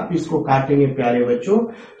भी आप इसको काटेंगे प्यारे बच्चों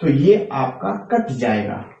तो ये आपका कट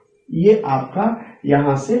जाएगा, ये आपका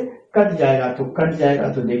यहां से कट जाएगा। तो कट जाएगा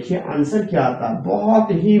तो देखिए आंसर क्या आता है,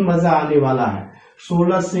 बहुत ही मजा आने वाला है।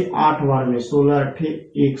 16 से 8 बार में 16 8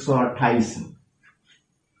 128।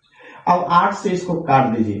 अब 8 से इसको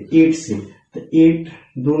काट दीजिए 8 से, तो 8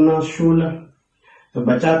 दूना 16, तो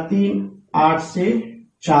बचा 3, 8 से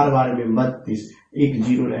 4 बार में 32, एक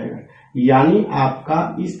 0 रहेगा। यानी आपका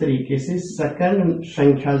इस तरीके से सेकंड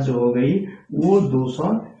संख्या जो हो गई वो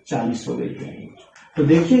 240 हो गई। तो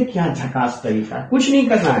देखिए क्या झकास तरीका है, कुछ नहीं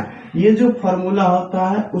करना है। ये जो फॉर्मूला होता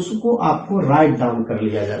है उसको आपको राइट डाउन कर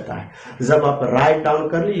लिया जाता है। जब आप राइट डाउन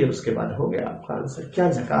कर लिए उसके बाद हो गया आपका आंसर। क्या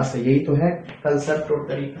झकास है, यही तो है कंसेप्ट और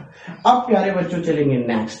तरीका। अब प्यारे बच्चों चलेंगे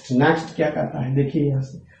नेक्स्ट। नेक्स्ट क्या कहता है देखिए, यहाँ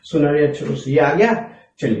से सुनहरे अक्षरों से ये आ गया।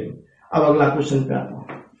 चलिए अब अगला क्वेश्चन पे आता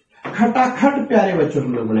हूं। खटाखट प्यारे बच्चों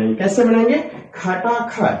हम लोग बनाएंगे, कैसे बनाएंगे,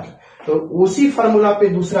 खटाखट। तो उसी फॉर्मूला पे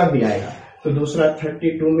दूसरा भी आएगा। तो दूसरा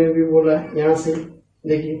 32 में भी बोला है, यहां से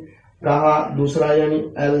देखिए कहा दूसरा, यानी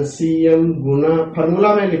एलसीएम गुना,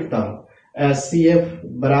 फॉर्मूला में लिखता हूं एचसीएफ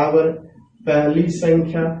बराबर पहली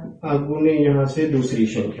संख्या गुने यहां से दूसरी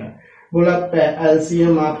संख्या। बोला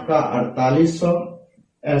एलसीएम आपका 4800,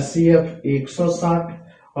 एचसीएफ 160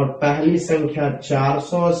 और पहली संख्या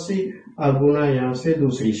 480 गुना यहां से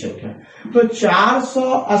दूसरी संख्या। तो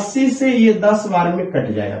 480 से ये 10 बार में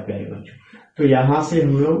कट जाएगा प्यारे बच्चों। तो यहां से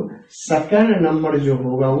हम लोग सेकंड नंबर जो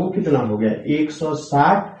होगा वो कितना हो गया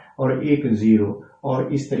 160 और एक 0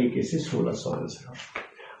 और इस तरीके से 1600 आंसर हो।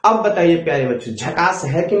 अब बताइए प्यारे बच्चों झकास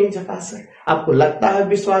है कि नहीं झकास है? आपको लगता है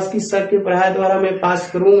विश्वास की सर के पढ़ाई द्वारा मैं पास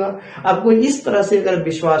करूंगा? आपको इस तरह से अगर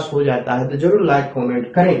विश्वास हो जाता है तो जरूर लाइक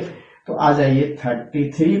कमेंट करें। तो आ जाइए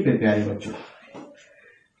 33 पे प्यारे बच्चों।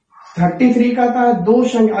 33 का था दो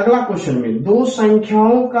संख्या, अगला क्वेश्चन में दो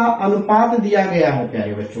संख्याओं का अनुपात दिया गया है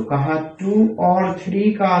प्यारे बच्चों। कहा 2 और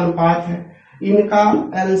 3 का अनुपात है,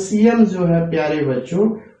 इनका एलसीएम जो है प्यारे बच्चों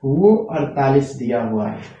वो 48 दिया हुआ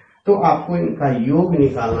है। तो आपको इनका योग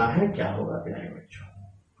निकालना है, क्या होगा प्यारे बच्चों,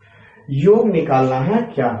 योग निकालना है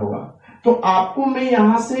क्या होगा। तो आपको मैं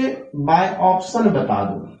यहां से बाय ऑप्शन बता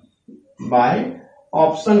दूं, बाय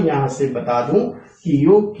ऑप्शन यहां से बता दूं कि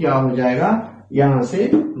योग क्या हो जाएगा। यहां से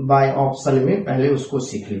बाय ऑप्शन में पहले उसको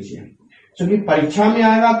सीख लीजिए, क्योंकि परीक्षा में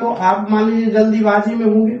आएगा तो आप मान लीजिए जल्दीबाजी में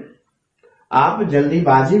होंगे, आप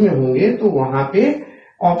जल्दीबाजी में होंगे तो वहां पे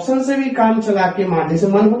ऑप्शन से भी काम चला के मार, जैसे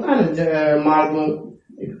मन होता है ना मार दो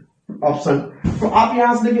ऑप्शन। तो आप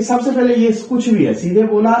यहां से देखिए सबसे पहले ये कुछ भी है, सीधे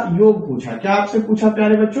बोला योग पूछा। क्या आपसे पूछा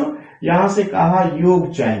प्यारे बच्चों, यहां से कहा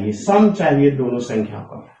योग चाहिए, सम चाहिए दोनों संख्या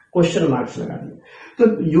का, क्वेश्चन मार्क्स लगा दिए।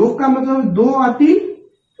 तो योग का मतलब 2 और 3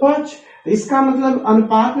 5, इसका मतलब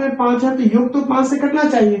अनुपात में 5 है तो योग तो 5 से कटना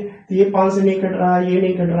चाहिए। तो ये 5 से नहीं कट रहा, ये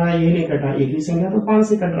नहीं कट रहा, ये नहीं कट रहा, एक ही संख्या तो 5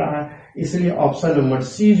 से कट रहा है। इसलिए ऑप्शन नंबर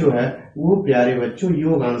सी जो है वो प्यारे बच्चों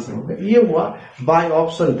योग आंसर होगा। ये हुआ बाय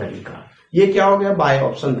ऑप्शन तरीका। ये क्या हो गया, बाय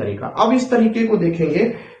ऑप्शन तरीका। अब इस तरीके को देखेंगे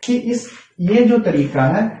कि ये जो तरीका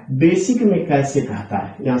है बेसिक में कैसे कहता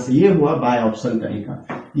है। यहां से ये हुआ बाय ऑप्शन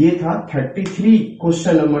तरीका। ये था 33,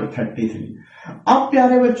 क्वेश्चन नंबर 33। अब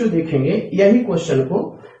प्यारे बच्चों देखेंगे यही क्वेश्चन को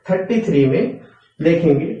 33 में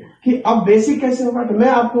देखेंगे कि अब बेसिक कैसे होगा। तो मैं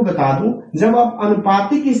आपको बता दूं, जब आप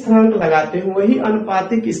अनुपातिक स्थिरांक लगाते हो वही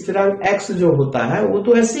अनुपातिक स्थिरांक x जो होता है वो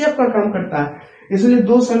तो HCF का काम करता है, इसलिए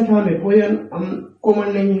दो संख्या में कोई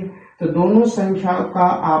कॉमन नहीं है। तो दोनों संख्या का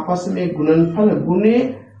आपस में गुणनफल गुने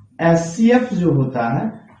HCF जो होता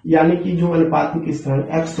है, यानी कि जो अनुपातिक स्थिरांक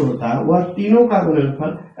x होता है वह तीनों का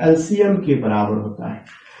गुणनफल LCM के बराबर होता है।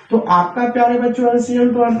 तो आपका प्यारे बच्चों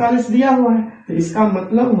LCM तो 48 दिया हुआ है, तो इसका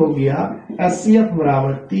मतलब हो गया HCF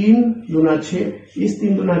बराबर 3 दूना 6, इस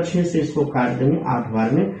 3 दूना 6 से इसको काट देंगे 8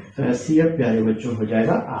 बार में, तो HCF प्यारे बच्चों हो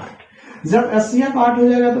जाएगा 8। जब HCF 8 हो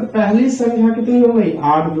जाएगा तो पहली संख्या कितनी हो गई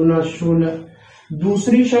 8 दूना 16,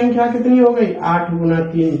 दूसरी संख्या कितनी हो गई 8 गुना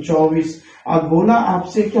 3 24। अब बोला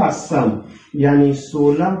आपसे क्या सम, यानी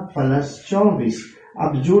 16 प्लस 24।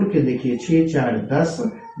 अब जोड़ के देखिए 6 4 10,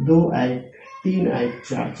 2 1 3 1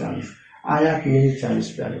 4 40 आया कि नहीं 40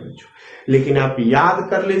 प्यारे बच्चों। लेकिन आप याद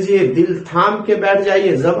कर लीजिए, दिल थाम के बैठ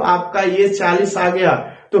जाइए, जब आपका ये 40 आ गया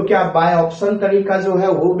तो क्या बाय ऑप्शन तरीका जो है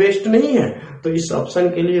वो बेस्ट नहीं है? तो इस ऑप्शन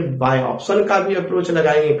के लिए बाय ऑप्शन का भी अप्रोच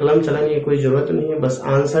लगाएंगे, कलम चलाने की कोई जरूरत नहीं है, बस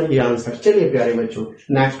आंसर ही आंसर। चलिए प्यारे बच्चों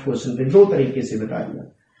नेक्स्ट क्वेश्चन पे दो तरीके से बता दिया।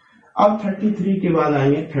 अब 33 के बाद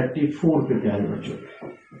आएंगे 34 पे प्यारे बच्चों।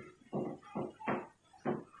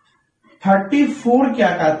 34 क्या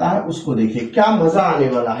कहता है उसको देखिए, क्या मजा आने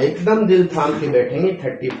वाला है, एकदम दिल थाम के बैठेंगे।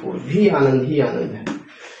 34 भी आनंद ही आनंद है।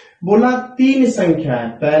 बोला 3 संख्या है,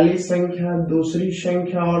 पहली संख्या, दूसरी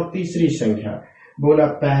संख्या और तीसरी संख्या। बोला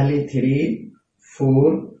पहली 3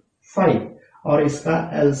 4 5 और इसका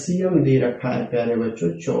एलसीएम दे रखा है प्यारे बच्चों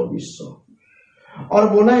 2400। और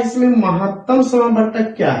बोला इसमें महत्तम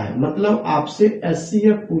समावर्तक क्या है, मतलब आपसे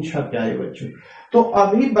एचसीएफ पूछा प्यारे बच्चों। तो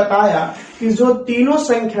अभी बताया कि जो तीनों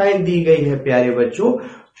संख्याएं दी गई है प्यारे बच्चों,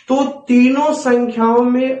 तो तीनों संख्याओं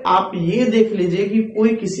में आप ये देख लीजिए कि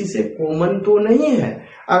कोई किसी से कॉमन तो नहीं है।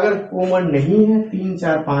 अगर कॉमन नहीं है 3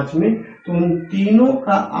 4 5 में, तो उन तीनों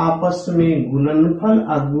का आपस में गुणनफल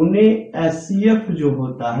गुने एचसीएफ जो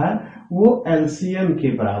होता है वो एलसीएम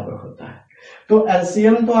के बराबर होता है। तो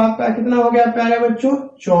एलसीएम तो आपका कितना हो गया प्यारे बच्चों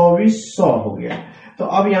 2400 हो गया। तो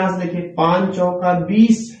अब यहां से देखिए 5 चौका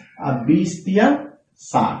 20, अब 20 दिया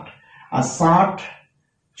 60 और 60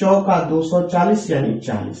 चौका 240 यानी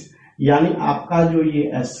 40, यानी आपका जो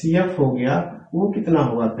ये एचसीएफ हो गया वो कितना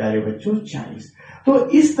होगा प्यारे बच्चों 40। तो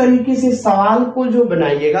इस तरीके से सवाल को जो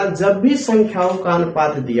बनाइएगा, जब भी संख्याओं का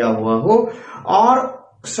अनुपात दिया हुआ हो और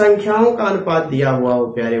संख्याओं का अनुपात दिया हुआ हो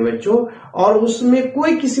प्यारे बच्चों, और उसमें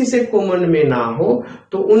कोई किसी से कॉमन में ना हो,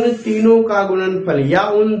 तो उन तीनों का गुणनफल या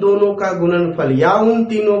उन दोनों का गुणनफल या उन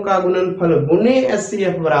तीनों का गुणनफल गुने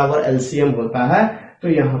एचसीएफ बराबर एलसीएम होता है। तो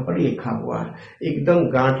यहाँ पर लिखा हुआ है, एकदम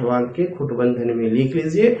गांठ बांध के खुटबंधन में लिख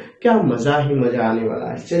लीजिए, क्या मजा ही मजा आने वाला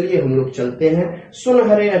है। चलिए हम लोग चलते हैं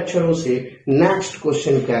सुनहरे अक्षरों से। नेक्स्ट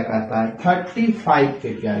क्वेश्चन क्या कहता है 35 के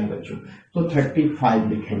प्यारे बच्चों। तो 35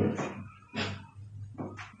 लिखेंगे।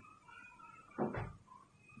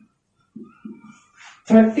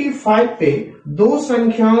 35 पे दो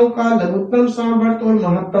संख्याओं का लघुत्तम समावर्त और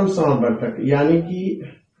महत्तम समावर्तक, यानी कि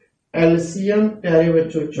एलसीएम प्यारे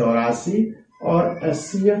बच्चों 84 और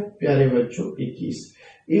एचसीएफ प्यारे बच्चों 21,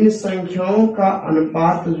 इन संख्याओं का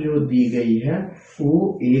अनुपात जो दी गई है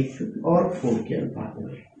वो 1 और 4 के अनुपात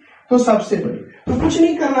में। तो सबसे बड़ी, तो कुछ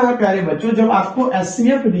नहीं करना है प्यारे बच्चों, जब आपको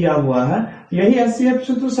एचसीएफ दिया हुआ है, यही एचसीएफ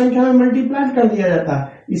से तो संख्या में मल्टीप्लाई कर दिया जाता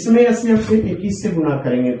है। इसमें एचसीएफ से 21 से गुना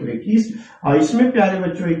करेंगे तो 21, और इसमें प्यारे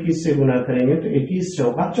बच्चों 21 से गुना करेंगे तो 21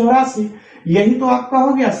 चौका 84। यही तो आपका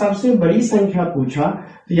हो गया, सबसे बड़ी संख्या पूछा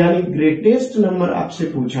तो यानी ग्रेटेस्ट नंबर आपसे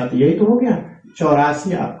पूछा, तो यही तो हो गया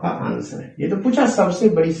 84 आपका आंसर है। ये तो पूछा सबसे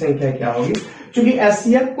बड़ी संख्या क्या होगी, क्योंकि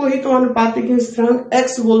एचसीएफ को ही तो अनुपातिक स्थिरांक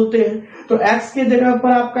x बोलते हैं, तो x के जगह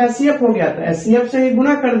पर आपका एचसीएफ हो गया, तो एचसीएफ से ही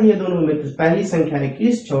गुना कर दिए दोनों में। तो पहली संख्या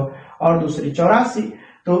 21 और दूसरी 84,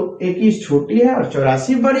 तो 21 छोटी है और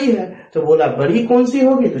 84 बड़ी है, तो बोला बड़ी कौन सी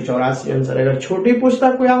होगी, तो 84 आंसर। अगर छोटी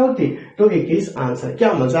पूछता क्या होती तो 21 आंसर।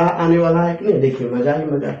 क्या मजा आने वाला है कि नहीं, देखिए मजा ही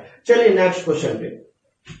मजा। चलिए नेक्स्ट क्वेश्चन पे।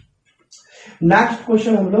 नेक्स्ट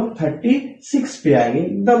क्वेश्चन हम लोग 36 पे आएंगे।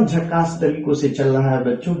 एकदम झकास तरीकों से चल रहा है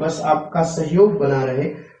बच्चों, बस आपका सहयोग बना रहे,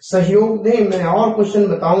 सहयोग दें, मैं और क्वेश्चन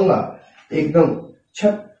बताऊंगा एकदम।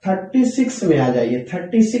 36 में आ जाइए।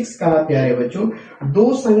 36 कहा प्यारे बच्चों,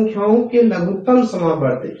 दो संख्याओं के लघुत्तम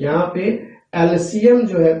समावर्तक, यहाँ पे एलसीएम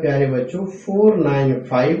जो है प्यारे बच्चों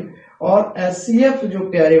 495 और एचसीएफ जो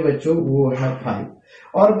प्यारे बच्चों वो है 5,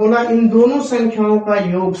 और बोला इन दोनों संख्याओं का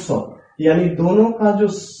योग 100, यानी दोनों का जो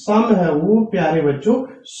सम है वो प्यारे बच्चों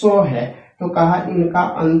 100 है। तो कहा इनका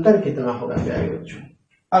अंतर कितना होगा प्यारे बच्चों।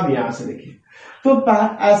 अब यहां से देखिए, तो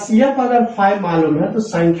एचसीएफ अगर 5 मालूम है तो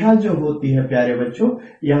संख्या जो होती है प्यारे बच्चों,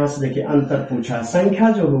 यहां से देखिए अंतर पूछा, संख्या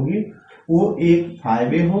जो होगी वो एक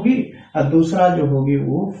 5a होगी और दूसरा जो होगी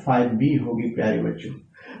वो 5b होगी प्यारे बच्चों।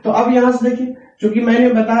 तो अब यहां से देखिए, क्योंकि मैंने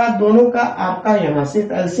बताया दोनों का आपका यहां से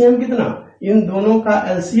एलसीएम कितना, इन दोनों का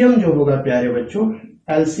एलसीएम जो होगा प्यारे बच्चों,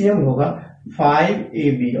 एलसीएम होगा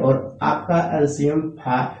 5ab और आपका एलसीएम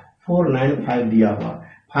 495 दिया हुआ।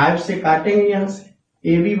 5 से काटेंगे यहां से,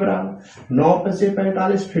 ab बराबर 9 पे से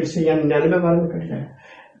 45, फिर से यानी 99 बार में कट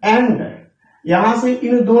जाएगा। एंड यहां से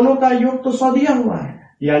इन दोनों का योग तो 100 दिया हुआ है,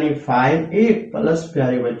 यानी 5a प्लस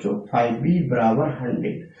प्यारे बच्चों 5b बराबर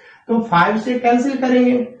 100। तो 5 से कैंसिल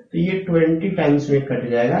करेंगे तो ये 20 टाइम्स में कट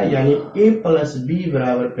जाएगा, यानी a प्लस बी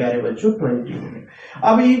बराबर प्यारे बच्चों 20 हो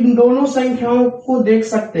गया। अब इन दोनों संख्याओं को देख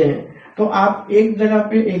सकते हैं, तो आप एक जगह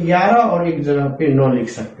पे 11 और एक जगह पे 9 लिख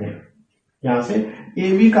सकते हैं। यहाँ से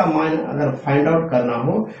ए बी का मान अगर फाइंड आउट करना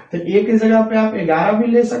हो तो एक की जगह पे आप 11 भी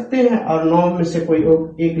ले सकते हैं और 9 में से कोई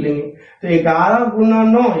एक लेंगे, तो 11 गुना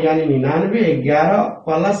 9 यानी 99, 11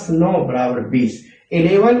 प्लस 9 बराबर 20,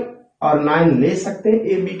 11 और 9 ले सकते हैं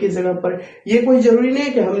ए बी की जगह पर। ये कोई जरूरी नहीं है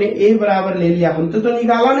कि हमने ए बराबर ले लिया, हम तो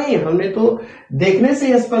निकाला नहीं, हमने तो देखने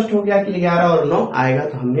से स्पष्ट हो गया कि 11 और 9 आएगा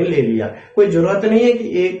तो हमने ले लिया। कोई जरूरत नहीं है कि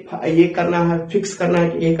ये करना है, फिक्स करना है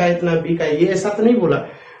कि ए का इतना बी का, ये ऐसा तो नहीं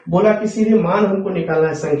बोला कि सीधे मान हमको निकालना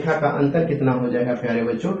है, संख्या का अंतर कितना हो जाएगा प्यारे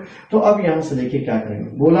बच्चों। तो अब यहां से देखिए क्या करेंगे,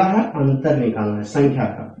 बोला है अंतर निकालना है संख्या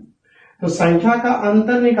का, तो संख्या का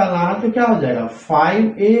अंतर निकालना है तो क्या हो जाएगा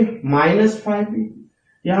 5a माइनस 5b।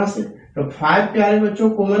 यहां से तो 5 प्यारे बच्चों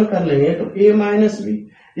कॉमन कर लेंगे तो a माइनस b।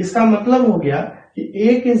 इसका मतलब हो गया कि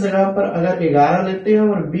a की जगह पर अगर 11 लेते हैं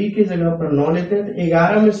और b की जगह पर 9 लेते हैं तो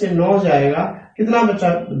 11 में से 9 जाएगा, कितना बचा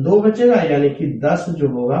 2 बचेगा, यानी कि 10 जो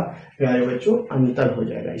होगा प्यारे बच्चों अंतर हो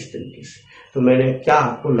जाएगा इस तरीके से। तो मैंने क्या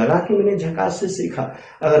आपको लगा कि मैंने झकास से सीखा?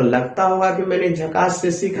 अगर लगता होगा कि मैंने झकास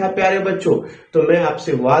से सीखा प्यारे बच्चों, तो मैं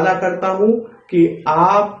आपसे वादा करता हूं कि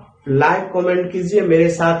आप लाइक कमेंट कीजिए, मेरे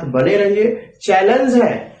साथ बने रहिए। चैलेंज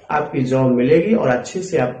है, आपकी जॉब मिलेगी और अच्छे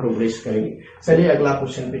से आप प्रोग्रेस करेंगे। चलिए अगला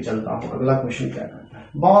क्वेश्चन पे चलता हूं। अगला क्वेश्चन क्या करता है,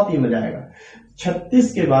 बहुत ही मजा आएगा।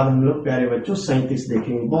 36 के बाद हम लोग प्यारे बच्चों 37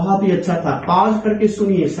 देखेंगे। बहुत ही अच्छा था, पॉज करके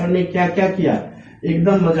सुनिए सर ने क्या क्या किया,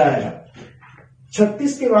 एकदम मजा आएगा।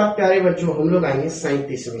 36 के बाद प्यारे बच्चों हम लोग आएंगे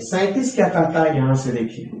 37 में। 37 क्या कहता है, यहां से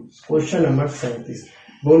देखिए क्वेश्चन नंबर 37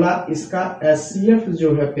 बोला इसका HCF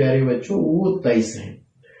जो है प्यारे बच्चों वो 23 है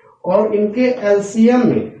और इनके LCM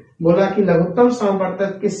में बोला कि लघुत्तम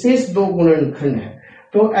समवर्तक के शेष 2 गुणनखंड है।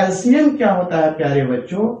 तो LCM क्या होता है प्यारे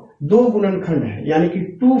बच्चों, 2 गुणनखंड है, यानी कि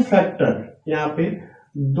 2 फैक्टर, यहाँ पे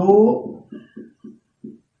 2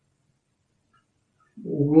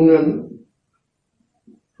 गुणनखंड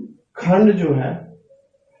जो है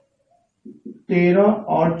 13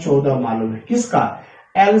 और 14 मालूम है। किसका,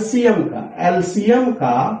 LCM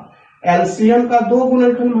का। LCM का 2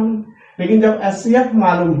 गुणनखंड मालूम, लेकिन जब HCF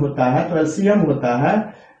मालूम होता है तो LCM होता है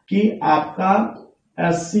कि आपका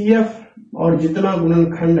HCF और जितना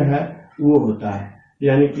गुणनखंड है वो होता है,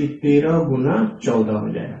 यानी कि 13 गुना 14 हो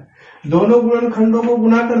जाएगा। दोनों गुणनखंडों को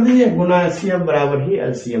गुना कर दीजिए, गुना HCF बराबर ही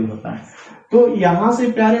LCM होता है। तो यहां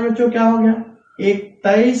से प्यारे बच्चों क्या हो गया,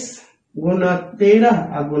 21 गुना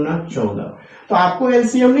 13 गुना 14। तो आपको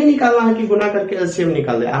LCM नहीं निकालना है कि गुना करके LCM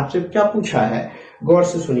निकाल दे। आपसे क्या पूछा है, गौर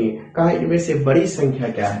से सुनिए, कहा इनमें से बड़ी संख्या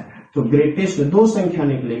क्या है, तो ग्रेटेस्ट 2 संख्या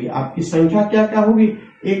निकलेगी। आपकी संख्या क्या क्या होगी,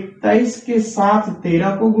 21 के साथ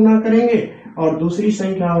 13 को गुना करेंगे और दूसरी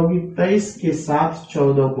संख्या होगी 23 के साथ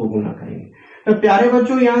 14 को गुना करेंगे। तो प्यारे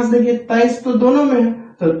बच्चों यहां से देखिए 23 तो दोनों में है,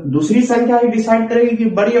 तो दूसरी संख्या ही डिसाइड करेगी कि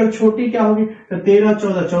बड़ी और छोटी क्या होगी। तो 13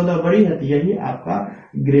 14 14 बड़ी है, तो यही आपका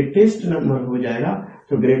ग्रेटेस्ट नंबर हो जाएगा।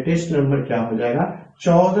 तो ग्रेटेस्ट नंबर क्या हो जाएगा,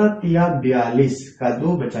 14 तिया 42 का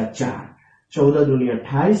 2 बचा 4, 14 दूनी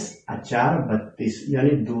 28 और 4 32, यानी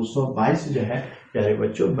 222 जो है प्यारे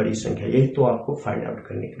बच्चों बड़ी संख्या। यही तो आपको फाइंड आउट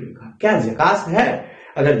करने के लिए कहा। क्या झकास है?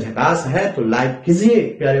 अगर झकास है तो लाइक कीजिए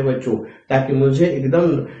प्यारे बच्चों, ताकि मुझे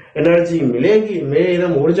एकदम एनर्जी मिलेगी, मेरे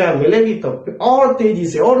एकदम ऊर्जा मिलेगी, तो और तेजी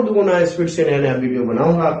से और दुगुना स्पीड से नया नया वीडियो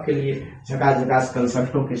बनाऊंगा आपके लिए झकास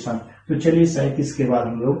कंसेप्टों के साथ। तो चलिए 37 के बाद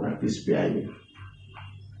हम लोग 38 पे आएंगे।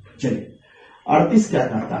 चलिए 38 क्या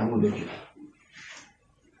कहता है वो देखिए।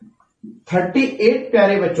 38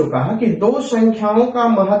 प्यारे बच्चों कहा कि 2 संख्याओं का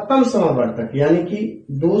महत्तम समवर्तक, यानी कि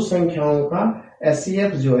 2 संख्याओं का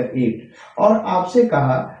HCF जो है 8, और आपसे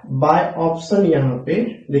कहा बाय ऑप्शन, यहां पे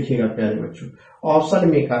देखिएगा प्यारे बच्चों, ऑप्शन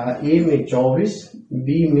में कहा A में 24,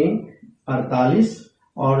 B में 48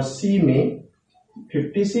 और C में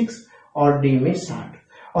 56 और D में 60,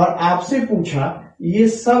 और आपसे पूछा ये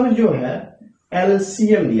सब जो है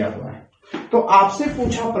LCM दिया हुआ है। तो आपसे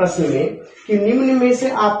पूछा प्रश्न में कि निम्न में से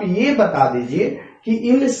आप ये बता दीजिए कि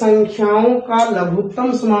इन संख्याओं का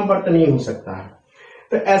लघुत्तम समावर्त नहीं हो सकता है।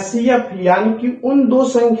 तो HCF यानी कि उन 2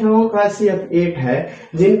 संख्याओं का HCF 8 है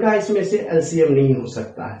जिनका इसमें से LCM नहीं हो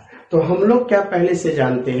सकता है। तो हम लोग क्या पहले से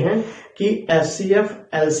जानते हैं कि HCF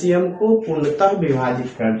LCM को पूर्णतः विभाजित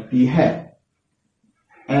करती है।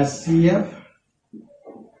 HCF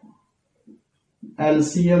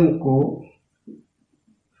LCM को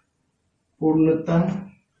पूर्णतः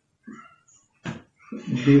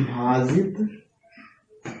विभाजित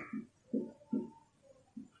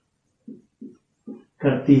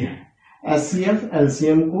करती है। HCF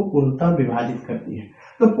LCM को पूर्णतः विभाजित करती है।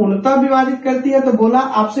 तो पूर्णतः विभाजित करती है, तो बोला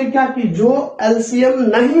आपसे क्या कि जो एलसीएम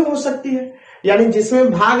नहीं हो सकती है, यानी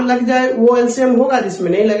जिसमें भाग लग जाए वो एलसीएम होगा,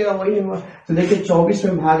 जिसमें नहीं लगेगा वही नहीं होगा। तो देखिए 24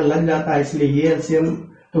 में भाग लग जाता है, इसलिए ये एलसीएम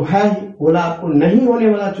तो है ही। बोला आपको नहीं होने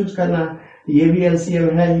वाला चूज करना है, ये भी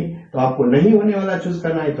एलसीएम है ही, तो आपको नहीं होने वाला चूज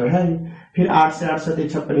करना है, तो है ही। फिर 8 से 8 7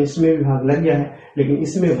 56, इसमें भी भाग लग गया है, लेकिन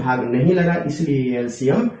इसमें भाग नहीं लगा, इसलिए ये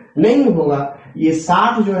एलसीएम नहीं होगा। ये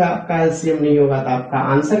 60 जो है आपका एलसीएम नहीं होगा, तो आपका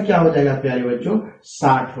आंसर क्या हो जाएगा प्यारे बच्चों,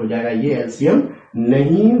 60 हो जाएगा। ये एलसीएम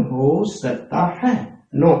नहीं हो सकता है।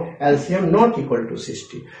 No, LCM not equal to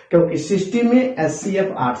 60, क्योंकि 60 में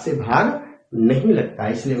एचसीएफ 8 से भाग नहीं लगता,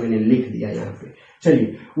 इसलिए मैंने लिख दिया यहाँ पे।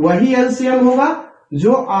 चलिए, वही एलसीएम होगा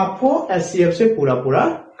जो आपको एचसीएफ से पूरा पूरा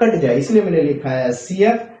कट जाए, इसलिए मैंने लिखा है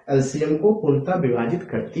एचसीएफ एलसीएम को पूर्णतः विभाजित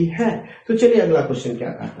करती है। तो चलिए अगला क्वेश्चन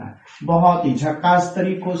क्या कहता है। बहुत ही झकास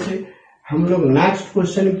तरीकों से हम लोग नेक्स्ट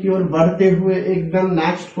क्वेश्चन की ओर बढ़ते हुए, एकदम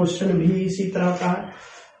नेक्स्ट क्वेश्चन भी इसी तरह का है।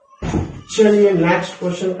 चलिए नेक्स्ट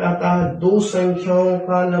क्वेश्चन कहता है, दो संख्याओं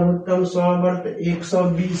का लघुत्तम समवर्त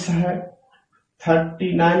 120 है।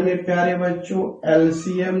 39 में प्यारे बच्चों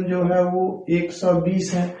एलसीएम जो है वो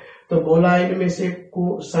 120 है। तो बोला इनमें से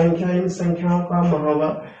इन संख्याओं का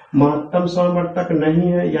महत्तम समवर्तक नहीं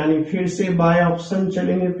है, यानी फिर से बाय ऑप्शन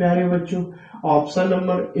चलेंगे प्यारे बच्चों। ऑप्शन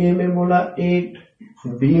नंबर ए में बोला 8,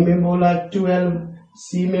 बी में बोला 12,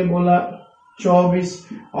 सी में बोला 24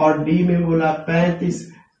 और डी में बोला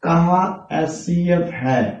 35। कहा एचसीएफ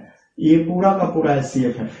है, ये पूरा का पूरा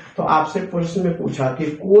एचसीएफ है। तो आपसे प्रश्न में पूछा कि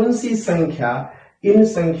कौन सी संख्या इन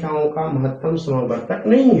संख्याओं का महत्तम समवर्तक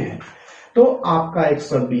नहीं है, तो आपका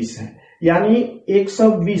 120 है, यानी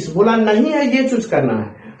 120 बोला नहीं है, ये चूज करना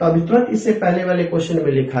है। तो अभी तुरंत इससे पहले वाले क्वेश्चन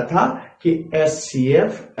में लिखा था कि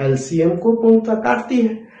एचसीएफ एलसीएम को पूर्णतः काटती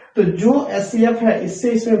है, तो जो एचसीएफ है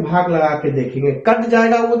इससे इसमें भाग लगा के देखेंगे, कट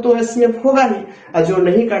जाएगा वो तो एचसीएफ होगा ही, और जो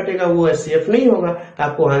नहीं काटेगा वो एचसीएफ नहीं होगा। तो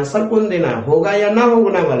आपको आंसर कौन देना है, होगा या ना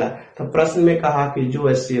होने वाला। तो प्रश्न में कहा कि जो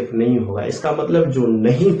एचसीएफ नहीं होगा, इसका मतलब जो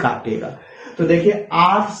नहीं काटेगा। तो देखिए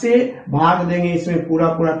 8 से भाग देंगे, इसमें पूरा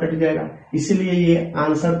पूरा कट जाएगा, इसलिए ये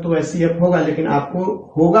आंसर तो एचसीएफ होगा, लेकिन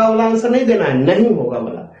आपको होगा वाला आंसर नहीं देना है, नहीं होगा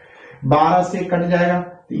वाला। 12 से कट जाएगा,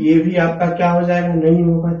 तो ये भी आपका क्या हो जाएगा, नहीं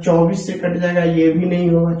होगा। 24 से कट जाएगा, ये भी नहीं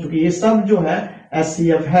होगा, क्योंकि ये सब जो है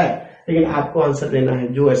एचसीएफ है, लेकिन आपको आंसर देना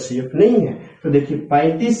है जो एचसीएफ नहीं है। तो देखिए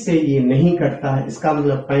 35 से ये नहीं कटता है, इसका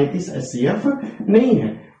मतलब 35 एचसीएफ नहीं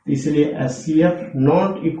है, इसलिए एचसीएफ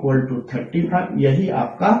नॉट इक्वल टू 35, यही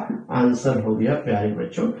आपका आंसर हो गया प्यारे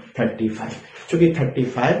बच्चों 35, क्योंकि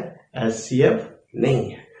 35 एचसीएफ नहीं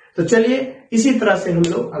है। तो चलिए इसी तरह से हम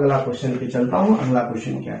लोग अगला क्वेश्चन पे चलता हूं। अगला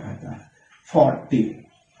क्वेश्चन क्या कहता है,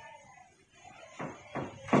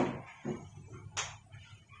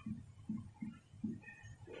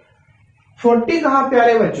 40 कहा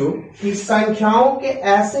प्यारे बच्चों कि संख्याओं के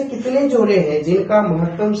ऐसे कितने जोड़े हैं जिनका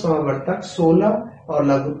महत्तम समवर्तक 16 और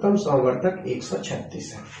लघुत्तम समवर्तक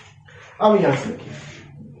 136 है। अब यहां से देखिए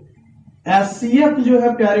एचसीएफ जो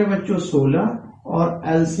है प्यारे बच्चों 16 और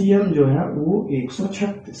एलसीएम जो है वो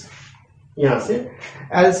 136। यहां से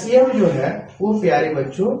एलसीएम जो है वो प्यारे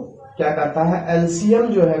बच्चों क्या कहता है, एलसीएम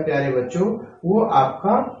जो है प्यारे बच्चों वो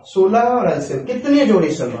आपका 16 और एलसीएम कितने जोड़े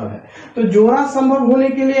संभव है। तो जोड़ा संभव होने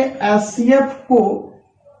के लिए एचसीएफ को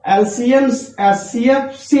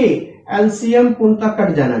एचसीएफ से एलसीएम पूर्णतः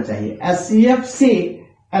कट जाना चाहिए, एचसीएफ से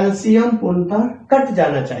एलसीएम पूर्णतः कट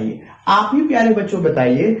जाना चाहिए। आप ही प्यारे बच्चों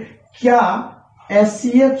बताइए, क्या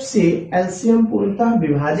एचसीएफ से एलसीएम पूर्णतः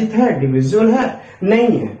विभाजित है, डिविजिबल है?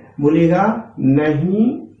 नहीं है। बोलेगा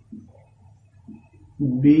नहीं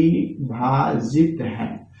विभाजित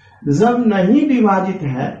है। जब नहीं विभाजित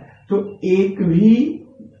है तो एक भी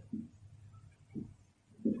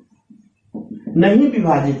नहीं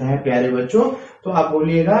विभाजित है प्यारे बच्चों, तो आप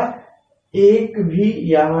बोलिएगा एक भी,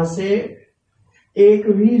 यहां से एक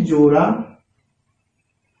भी जोड़ा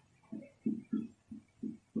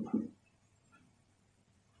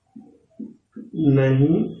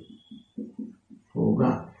नहीं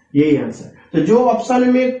होगा, यही आंसर। तो जो ऑप्शन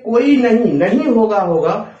में कोई नहीं होगा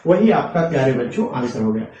वही आपका प्यारे बच्चों आंसर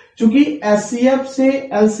हो गया। क्योंकि एचसीएफ से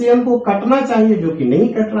एलसीएम को कटना चाहिए, जो कि नहीं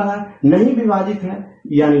कट रहा है, नहीं विभाजित है,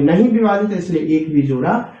 यानी नहीं विभाजित है, इसलिए एक भी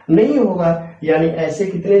जोड़ा नहीं होगा। यानी ऐसे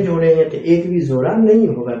कितने जोड़े हैं, तो एक भी जोड़ा नहीं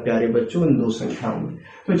होगा प्यारे बच्चों इन दो संख्याओं में।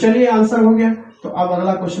 तो चलिए आंसर हो गया। तो अब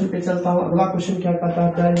अगला क्वेश्चन पे चलता हूं। अगला क्वेश्चन क्या कहता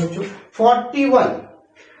है प्यारे बच्चों, 41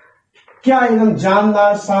 क्या एकदम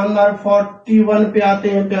जानदार शानदार 41 पे आते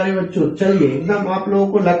हैं प्यारे बच्चों। चलिए, एकदम आप लोगों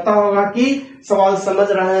को लगता होगा कि सवाल समझ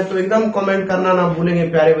रहे हैं तो एकदम कमेंट करना ना भूलेंगे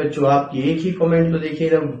प्यारे बच्चों। आपकी एक ही कमेंट तो देखिए,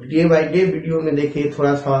 एकदम डे बाय डे वीडियो में देखिए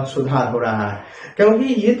थोड़ा सा सुधार हो रहा है,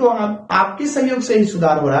 क्योंकि ये तो आपके सहयोग से ही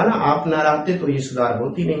सुधार हो रहा है ना। आप ना रहते तो ये सुधार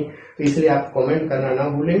होती नहीं, तो इसलिए आप कमेंट करना ना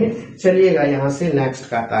भूलेंगे। चलिएगा यहाँ से नेक्स्ट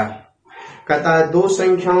कहता है दो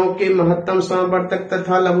संख्याओं के महत्तम समवर्तक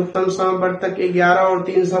तथा लघुत्तम समवर्तक 11 और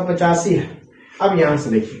 385 है। अब यहां से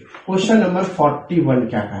देखिए क्वेश्चन नंबर 41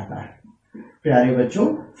 क्या कहता है प्यारे बच्चों।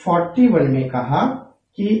 41 में कहा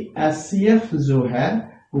कि HCF जो है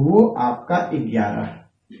वो आपका 11 है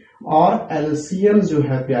और LCM जो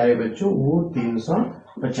है प्यारे बच्चों वो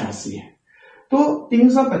 385 है। तो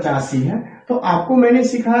 385 है तो आपको मैंने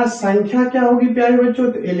सिखाया संख्या क्या होगी प्यारे बच्चों,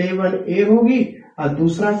 तो 11A होगी और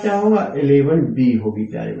दूसरा क्या होगा 11B होगी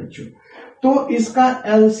प्यारे बच्चों। तो इसका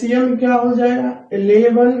LCM क्या हो जाएगा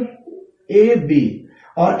 11AB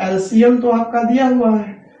और LCM तो आपका दिया हुआ है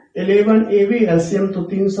 11AB, LCM तो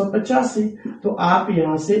 385। तो आप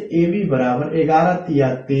यहां से AB बराबर 11 तिया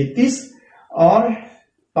 33 और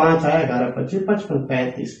 5 आया 11 25 55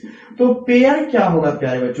 35। तो पेयर क्या होगा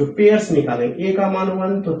प्यारे बच्चों, पेयर्स निकालेंगे। A का मान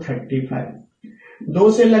 1 तो 35, 2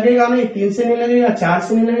 से लगेगा नहीं, 3 से नहीं लगेगा, 4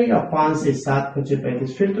 से नहीं लगेगा, 5 से 7 25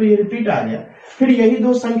 35। फिर तो ये रिपीट आ गया, फिर यही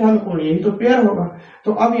दो संख्या में कौन, यही तो पेयर होगा।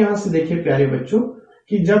 तो अब यहां से देखिए प्यारे बच्चों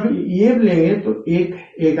कि जब ये लेंगे तो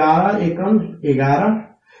 11 एकम 11,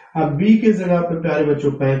 अब B के जगह पर प्यारे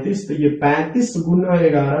बच्चों 35, तो ये 35 गुना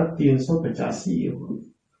 11 385 ये होगा।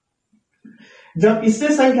 जब इससे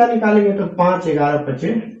संख्या निकालेंगे तो 5 11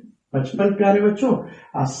 25 55 प्यारे बच्चों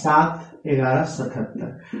और 7 11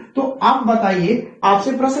 77। तो आप बताइए,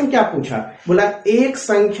 आपसे प्रश्न क्या पूछा, बोला एक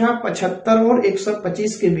संख्या 75 और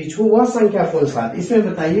 125 के बीच हो, वह संख्या कौन सा है। इसमें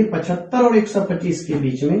बताइए 75 और 125 के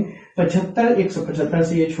बीच में 75 175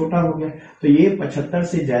 से ये छोटा हो गया, तो ये 75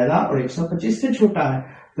 से ज्यादा और 125 से छोटा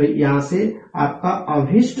है। तो यहां से आपका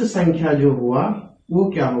अभिष्ट संख्या जो हुआ वो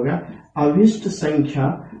क्या हो गया, अभिष्ट संख्या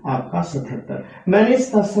आपका 77। मैंने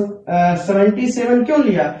 77 क्यों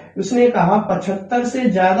लिया, उसने कहा 75 से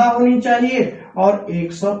ज्यादा होनी चाहिए और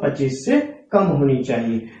 125 से कम होनी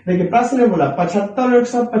चाहिए। देखिए प्रश्न ने बोला 75 और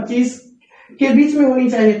 125 के बीच में होनी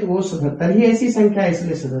चाहिए, तो वो 77 ही ऐसी संख्या है,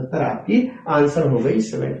 इसलिए 77 आपकी आंसर हो गई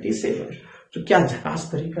 77। तो क्या झकास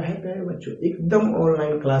तरीका है प्यारे बच्चों, एकदम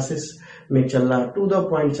ऑनलाइन क्लासेस में चल रहा है, टू द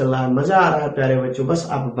पॉइंट चल रहा है, मजा आ रहा है प्यारे बच्चों, बस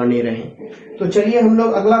आप बने रहें। तो चलिए हम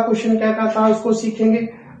लोग अगला क्वेश्चन क्या कहता है उसको सीखेंगे।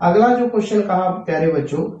 अगला जो क्वेश्चन कहा प्यारे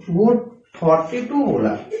बच्चों वो 42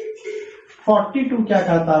 बोला। 42 क्या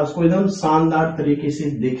कहता है उसको एकदम शानदार तरीके से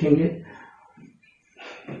देखेंगे।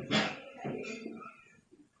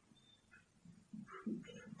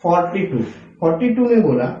 42 में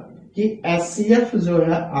बोला कि HCF जो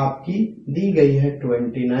है आपकी दी गई है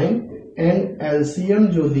 29 एंड LCM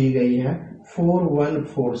जो दी गई है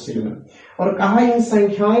 4147 और कहा इन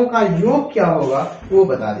संख्याओं का योग क्या होगा वो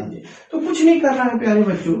बता दीजिए। तो कुछ नहीं करना है प्यारे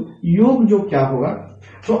बच्चों, योग जो क्या होगा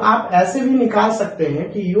तो आप ऐसे भी निकाल सकते हैं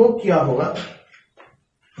कि योग क्या होगा,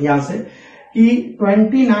 यहां से कि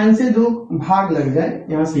 29 से 2 भाग लग जाए,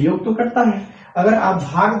 यहां से योग तो कटता है। अगर आप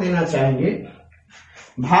भाग देना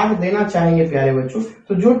चाहेंगे प्यारे बच्चों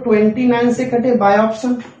तो जो 29 से कटे बाय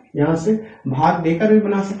ऑप्शन, यहां से भाग देकर भी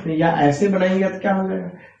बना सकते हैं, या ऐसे बनाएंगे तो क्या हो जाएगा,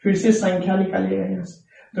 फिर से संख्या निकालिएगा यहाँ से,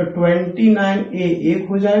 तो 29A एक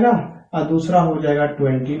हो जाएगा और दूसरा हो जाएगा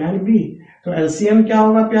 29B। तो LCM क्या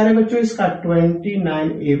होगा प्यारे बच्चों इसका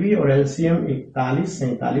 29AB और LCM 41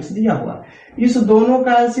 47 दिया हुआ। इस दोनों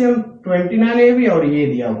का LCM 29AB और ये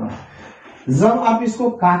दिया हुआ। जब आप इसको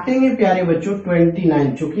काटेंगे प्यारे बच्चों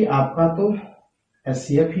 29, चूंकि आपका तो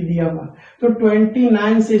HCF ही दिया हुआ, तो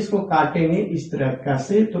 29 से इसको काटेंगे इस तरह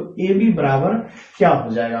से, तो AB बराबर क्या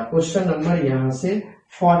हो जाएगा, क्वेश्चन नंबर यहां से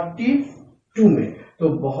 42 में। तो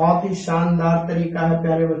बहुत ही शानदार तरीका है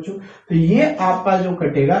प्यारे बच्चों। तो ये आपका जो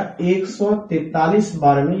कटेगा 143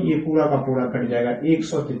 बार में, ये पूरा का पूरा कट जाएगा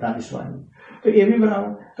 143 बार में। तो AB बराबर,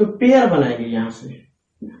 तो पेयर बनाएंगे यहां से,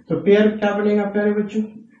 तो पेयर क्या बनेगा प्यारे बच्चों,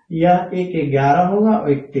 यह एक 11 होगा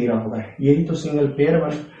और एक 13 होगा, यही तो सिंगल पेयर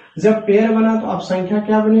बना। जब पेयर बना तो अब संख्या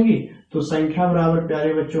क्या बनेगी, तो संख्या बराबर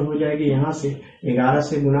प्यारे बच्चों हो जाएगी, यहां से 11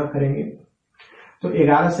 से गुना करेंगे, तो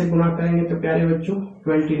 11 से गुना करेंगे तो प्यारे बच्चों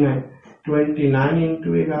 29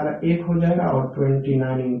 इंटू 11 1 हो जाएगा और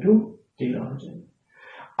 29 इंटू 13 हो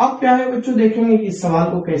जाएगा। अब प्यारे बच्चों देखेंगे कि इस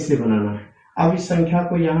सवाल को कैसे बनाना है। अब इस संख्या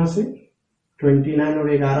को यहां से 29 और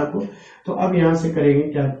 11 को, तो अब यहां से करेंगे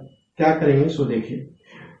क्या करेंगे, सो देखिए,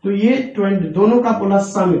 तो ये 20 दोनों का बोला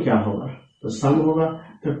सम क्या होगा, तो सम होगा,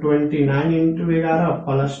 तो 29 इंटू 11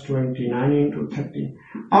 प्लस 29 इंटू 30।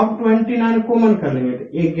 अब 29 कॉमन कर लेंगे तो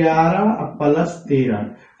 11 प्लस 13,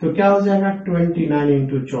 तो क्या हो जाएगा 29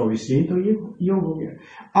 इंटू 24, यही तो ये योग हो गया।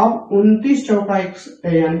 अब 29 चौका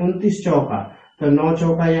यानी 29 चौका, तो 9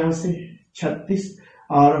 चौका यहाँ से 36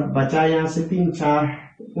 और बचा यहाँ से 3 4,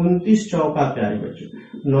 29 चौका प्यारे बच्चों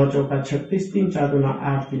 9 चौका 36, 3 4 2 9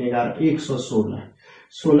 8 3 11 116।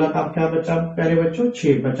 16 का क्या बचा प्यारे बच्चों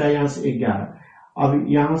 6, बचा यहाँ से 11। अब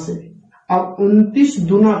यहाँ से अब 29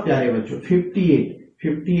 दूना प्यारे बच्चों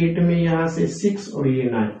 58 में यहाँ से 6 और ये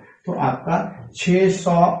 9, तो आपका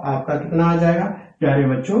 600 आपका कितना आ जाएगा प्यारे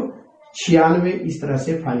बच्चों 96। इस तरह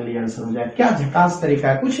से फाइनली आंसर हो जाएगा। क्या झकास तरीका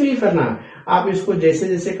है, कुछ नहीं करना है, आप इसको जैसे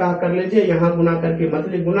जैसे कहा कर लीजिए। यहाँ गुना करके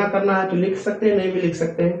मतलब गुना करना है तो लिख सकते हैं, नहीं भी लिख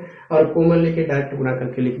सकते हैं, और कॉमन लेके डायरेक्ट गुना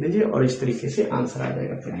करके लिख दीजिए और इस तरीके से आंसर आ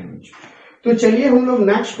जाएगा प्यारे बच्चों। तो चलिए हम लोग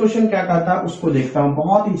नेक्स्ट क्वेश्चन क्या कहता है उसको देखता हूं।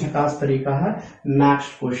 बहुत ही झकास तरीका है।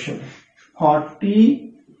 नेक्स्ट क्वेश्चन 40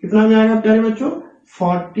 कितना में आएगा प्यारे बच्चों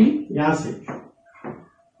 40 यहां से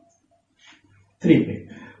 3 पे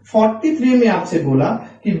 43 में आपसे बोला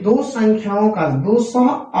कि दो संख्याओं का दो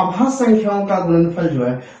सहअभाज्य संख्याओं का गुणनफल जो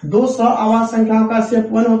है, दो सहअभाज्य संख्याओं का सिर्फ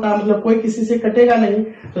 1 होता है, मतलब कोई किसी से कटेगा नहीं,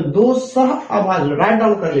 तो दो सहअभाज्य राइट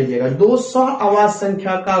डाउन कर लीजिएगा, दो सहअभाज्य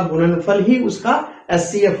संख्या का गुणनफल ही उसका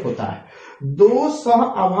HCF होता है। दो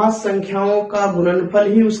सहअभाज्य संख्याओं का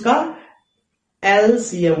गुणनफल ही उसका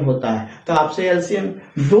LCM होता है। तो आपसे LCM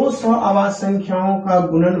दो सहअभाज्य संख्याओं का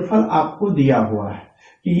गुणनफल आपको दिया हुआ है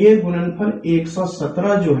कि ये गुणनफल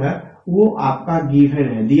 117 जो है वो आपका गिवन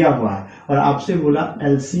है, दिया हुआ है, और आपसे बोला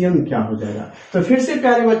LCM क्या हो जाएगा। तो फिर से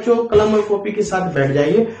प्यारे बच्चों कलम और कॉपी के साथ बैठ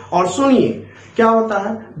जाइए और सुनिए क्या होता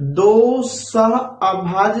है। दो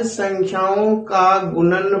सहअभाज्य संख्याओं का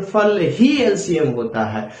गुणनफल ही LCM होता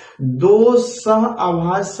है। दो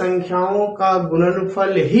सहअभाज्य संख्याओं का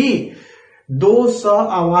गुणनफल ही, दो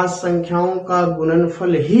सहअभाज्य संख्याओं का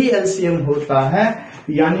गुणनफल ही LCM होता है,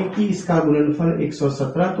 यानी कि इसका गुणनफल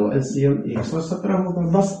 117, तो LCM 117 होगा।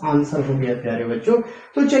 बस आंसर हो गया प्यारे बच्चों।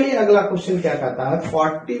 तो चलिए अगला क्वेश्चन क्या कहता है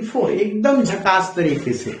 44, एकदम झकास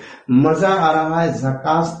तरीके से, मजा आ रहा है,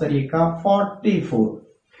 झकास तरीका। 44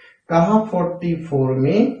 कहा 44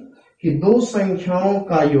 में कि दो संख्याओं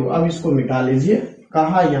का योग, अब इसको मिटा लीजिए,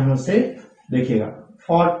 कहा यहां से देखिएगा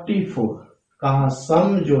 44 कहा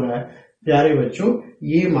सम जो है प्यारे बच्चों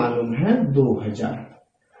ये मालूम है 2000,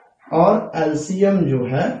 और LCM जो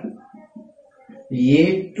है ये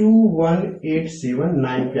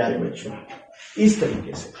 21879 प्यारे बच्चों। इस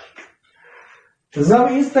तरीके से जब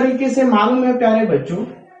इस तरीके से मालूम है प्यारे बच्चों,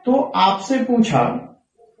 तो आपसे पूछा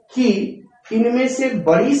कि इनमें से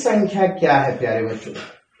बड़ी संख्या क्या है प्यारे बच्चों,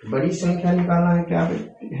 बड़ी संख्या निकालना है, क्या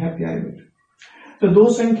है प्यारे बच्चों। तो दो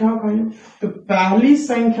संख्याओं का योग, तो पहली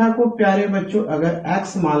संख्या को प्यारे बच्चों अगर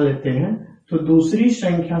x मान लेते हैं, तो दूसरी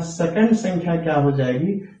संख्या सेकंड संख्या क्या हो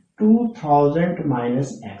जाएगी 2000 माइनस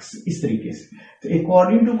x, इस तरीके से। तो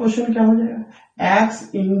अकॉर्डिंग टू क्वेश्चन क्या हो जाएगा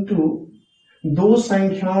x इंटू दो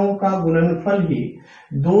संख्याओं का गुणनफल ही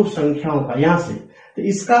दो संख्याओं का, यहां से तो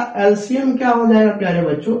इसका LCM क्या हो जाएगा प्यारे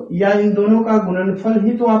बच्चों, या इन दोनों का गुणनफल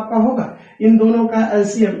ही तो आपका होगा, इन दोनों का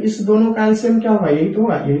LCM, इस दोनों का LCM क्या होगा, यही तो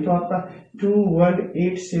होगा, यही तो आपका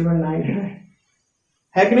 21879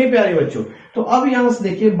 है कि नहीं प्यारे बच्चों। तो अब यहां से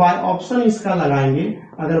देखिए बाय ऑप्शन इसका लगाएंगे,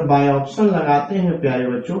 अगर बाय ऑप्शन लगाते हैं प्यारे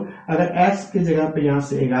बच्चों, अगर x की जगह पे यहां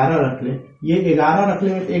से 11 रख ले, ये 11 रख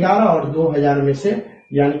लेंगे तो 11 और 2000 में से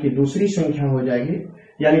यानी कि दूसरी संख्या हो जाएगी,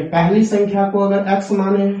 यानी पहली संख्या को अगर x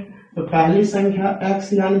माने तो पहली संख्या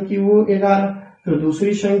x यानी कि वो 11, तो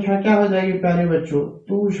दूसरी संख्या क्या हो जाएगी प्यारे बच्चों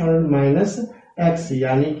 200 माइनस x,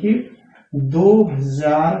 यानी कि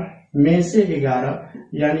 2000 में से 11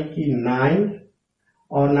 यानी कि 9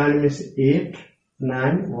 और 9 में से 8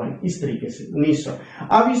 9 1, इस तरीके से 1900।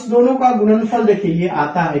 अब इस दोनों का गुणनफल देखिए ये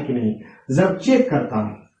आता है कि नहीं, जब चेक करता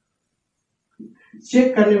हूं,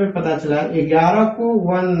 चेक करने में पता चला 11 को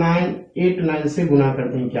 1989 से गुना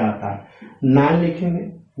करते हैं क्या आता है, 9 लिखेंगे,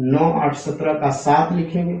 9 8 17 का 7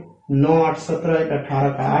 लिखेंगे, 9 8 17 1 18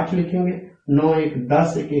 का 8 लिखेंगे, 9 1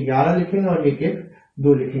 10 1 11 लिखेंगे और 1 1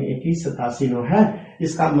 2 लिखेंगे, 21 87 9 है।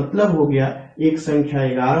 इसका मतलब हो गया एक संख्या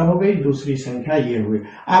 11 हो गई, दूसरी संख्या ये हुई।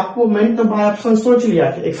 आपको मैंने तो बाय ऑप्शन सोच लिया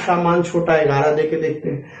कि x का मान छोटा 11 देके देखते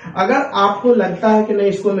हैं। अगर आपको लगता है कि नहीं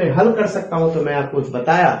इसको मैं हल कर सकता हूं, तो मैं आपको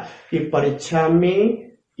बताया कि परीक्षा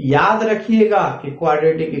में याद रखिएगा कि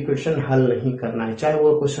क्वाड्रेटिक इक्वेशन हल नहीं करना है, चाहे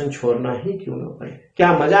वो क्वेश्चन छोड़ना ही क्यों ना पड़े।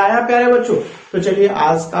 क्या मजा आया प्यारे बच्चों। तो चलिए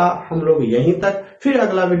आज का हम लोग यहीं तक, फिर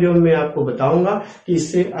अगला वीडियो में आपको बताऊंगा कि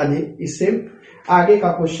इससे आगे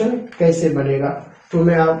का क्वेश्चन कैसे बनेगा। तो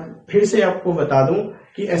मैं फिर से आपको बता दूं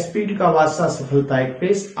कि स्पीड का बादशाह सफलता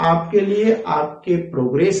एक्सप्रेस आपके लिए, आपके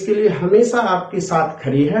प्रोग्रेस के लिए हमेशा आपके साथ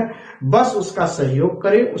खड़ी है। बस उसका सहयोग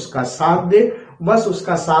करें, उसका साथ दें। बस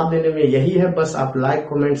उसका साथ देने में यही है, बस आप लाइक,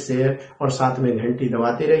 कमेंट, शेयर और साथ में घंटी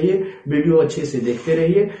दबाते रहिए, वीडियो अच्छे से देखते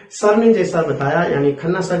रहिए। सर ने जैसा बताया, यानी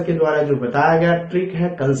खन्ना सर के द्वारा जो बताया गया ट्रिक है,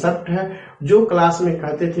 कंसेप्ट है, जो क्लास में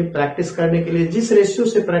कहते थे प्रैक्टिस करने के लिए, जिस रेशियो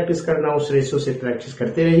से प्रैक्टिस करना उस रेशियो से प्रैक्टिस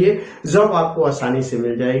करते रहिए, जब आपको आसानी से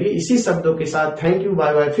मिल जाएगी। इसी शब्दों के साथ थैंक यू,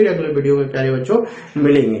 बाय बाय। फिर अगले वीडियो में प्यारे बच्चों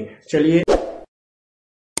मिलेंगे। चलिए।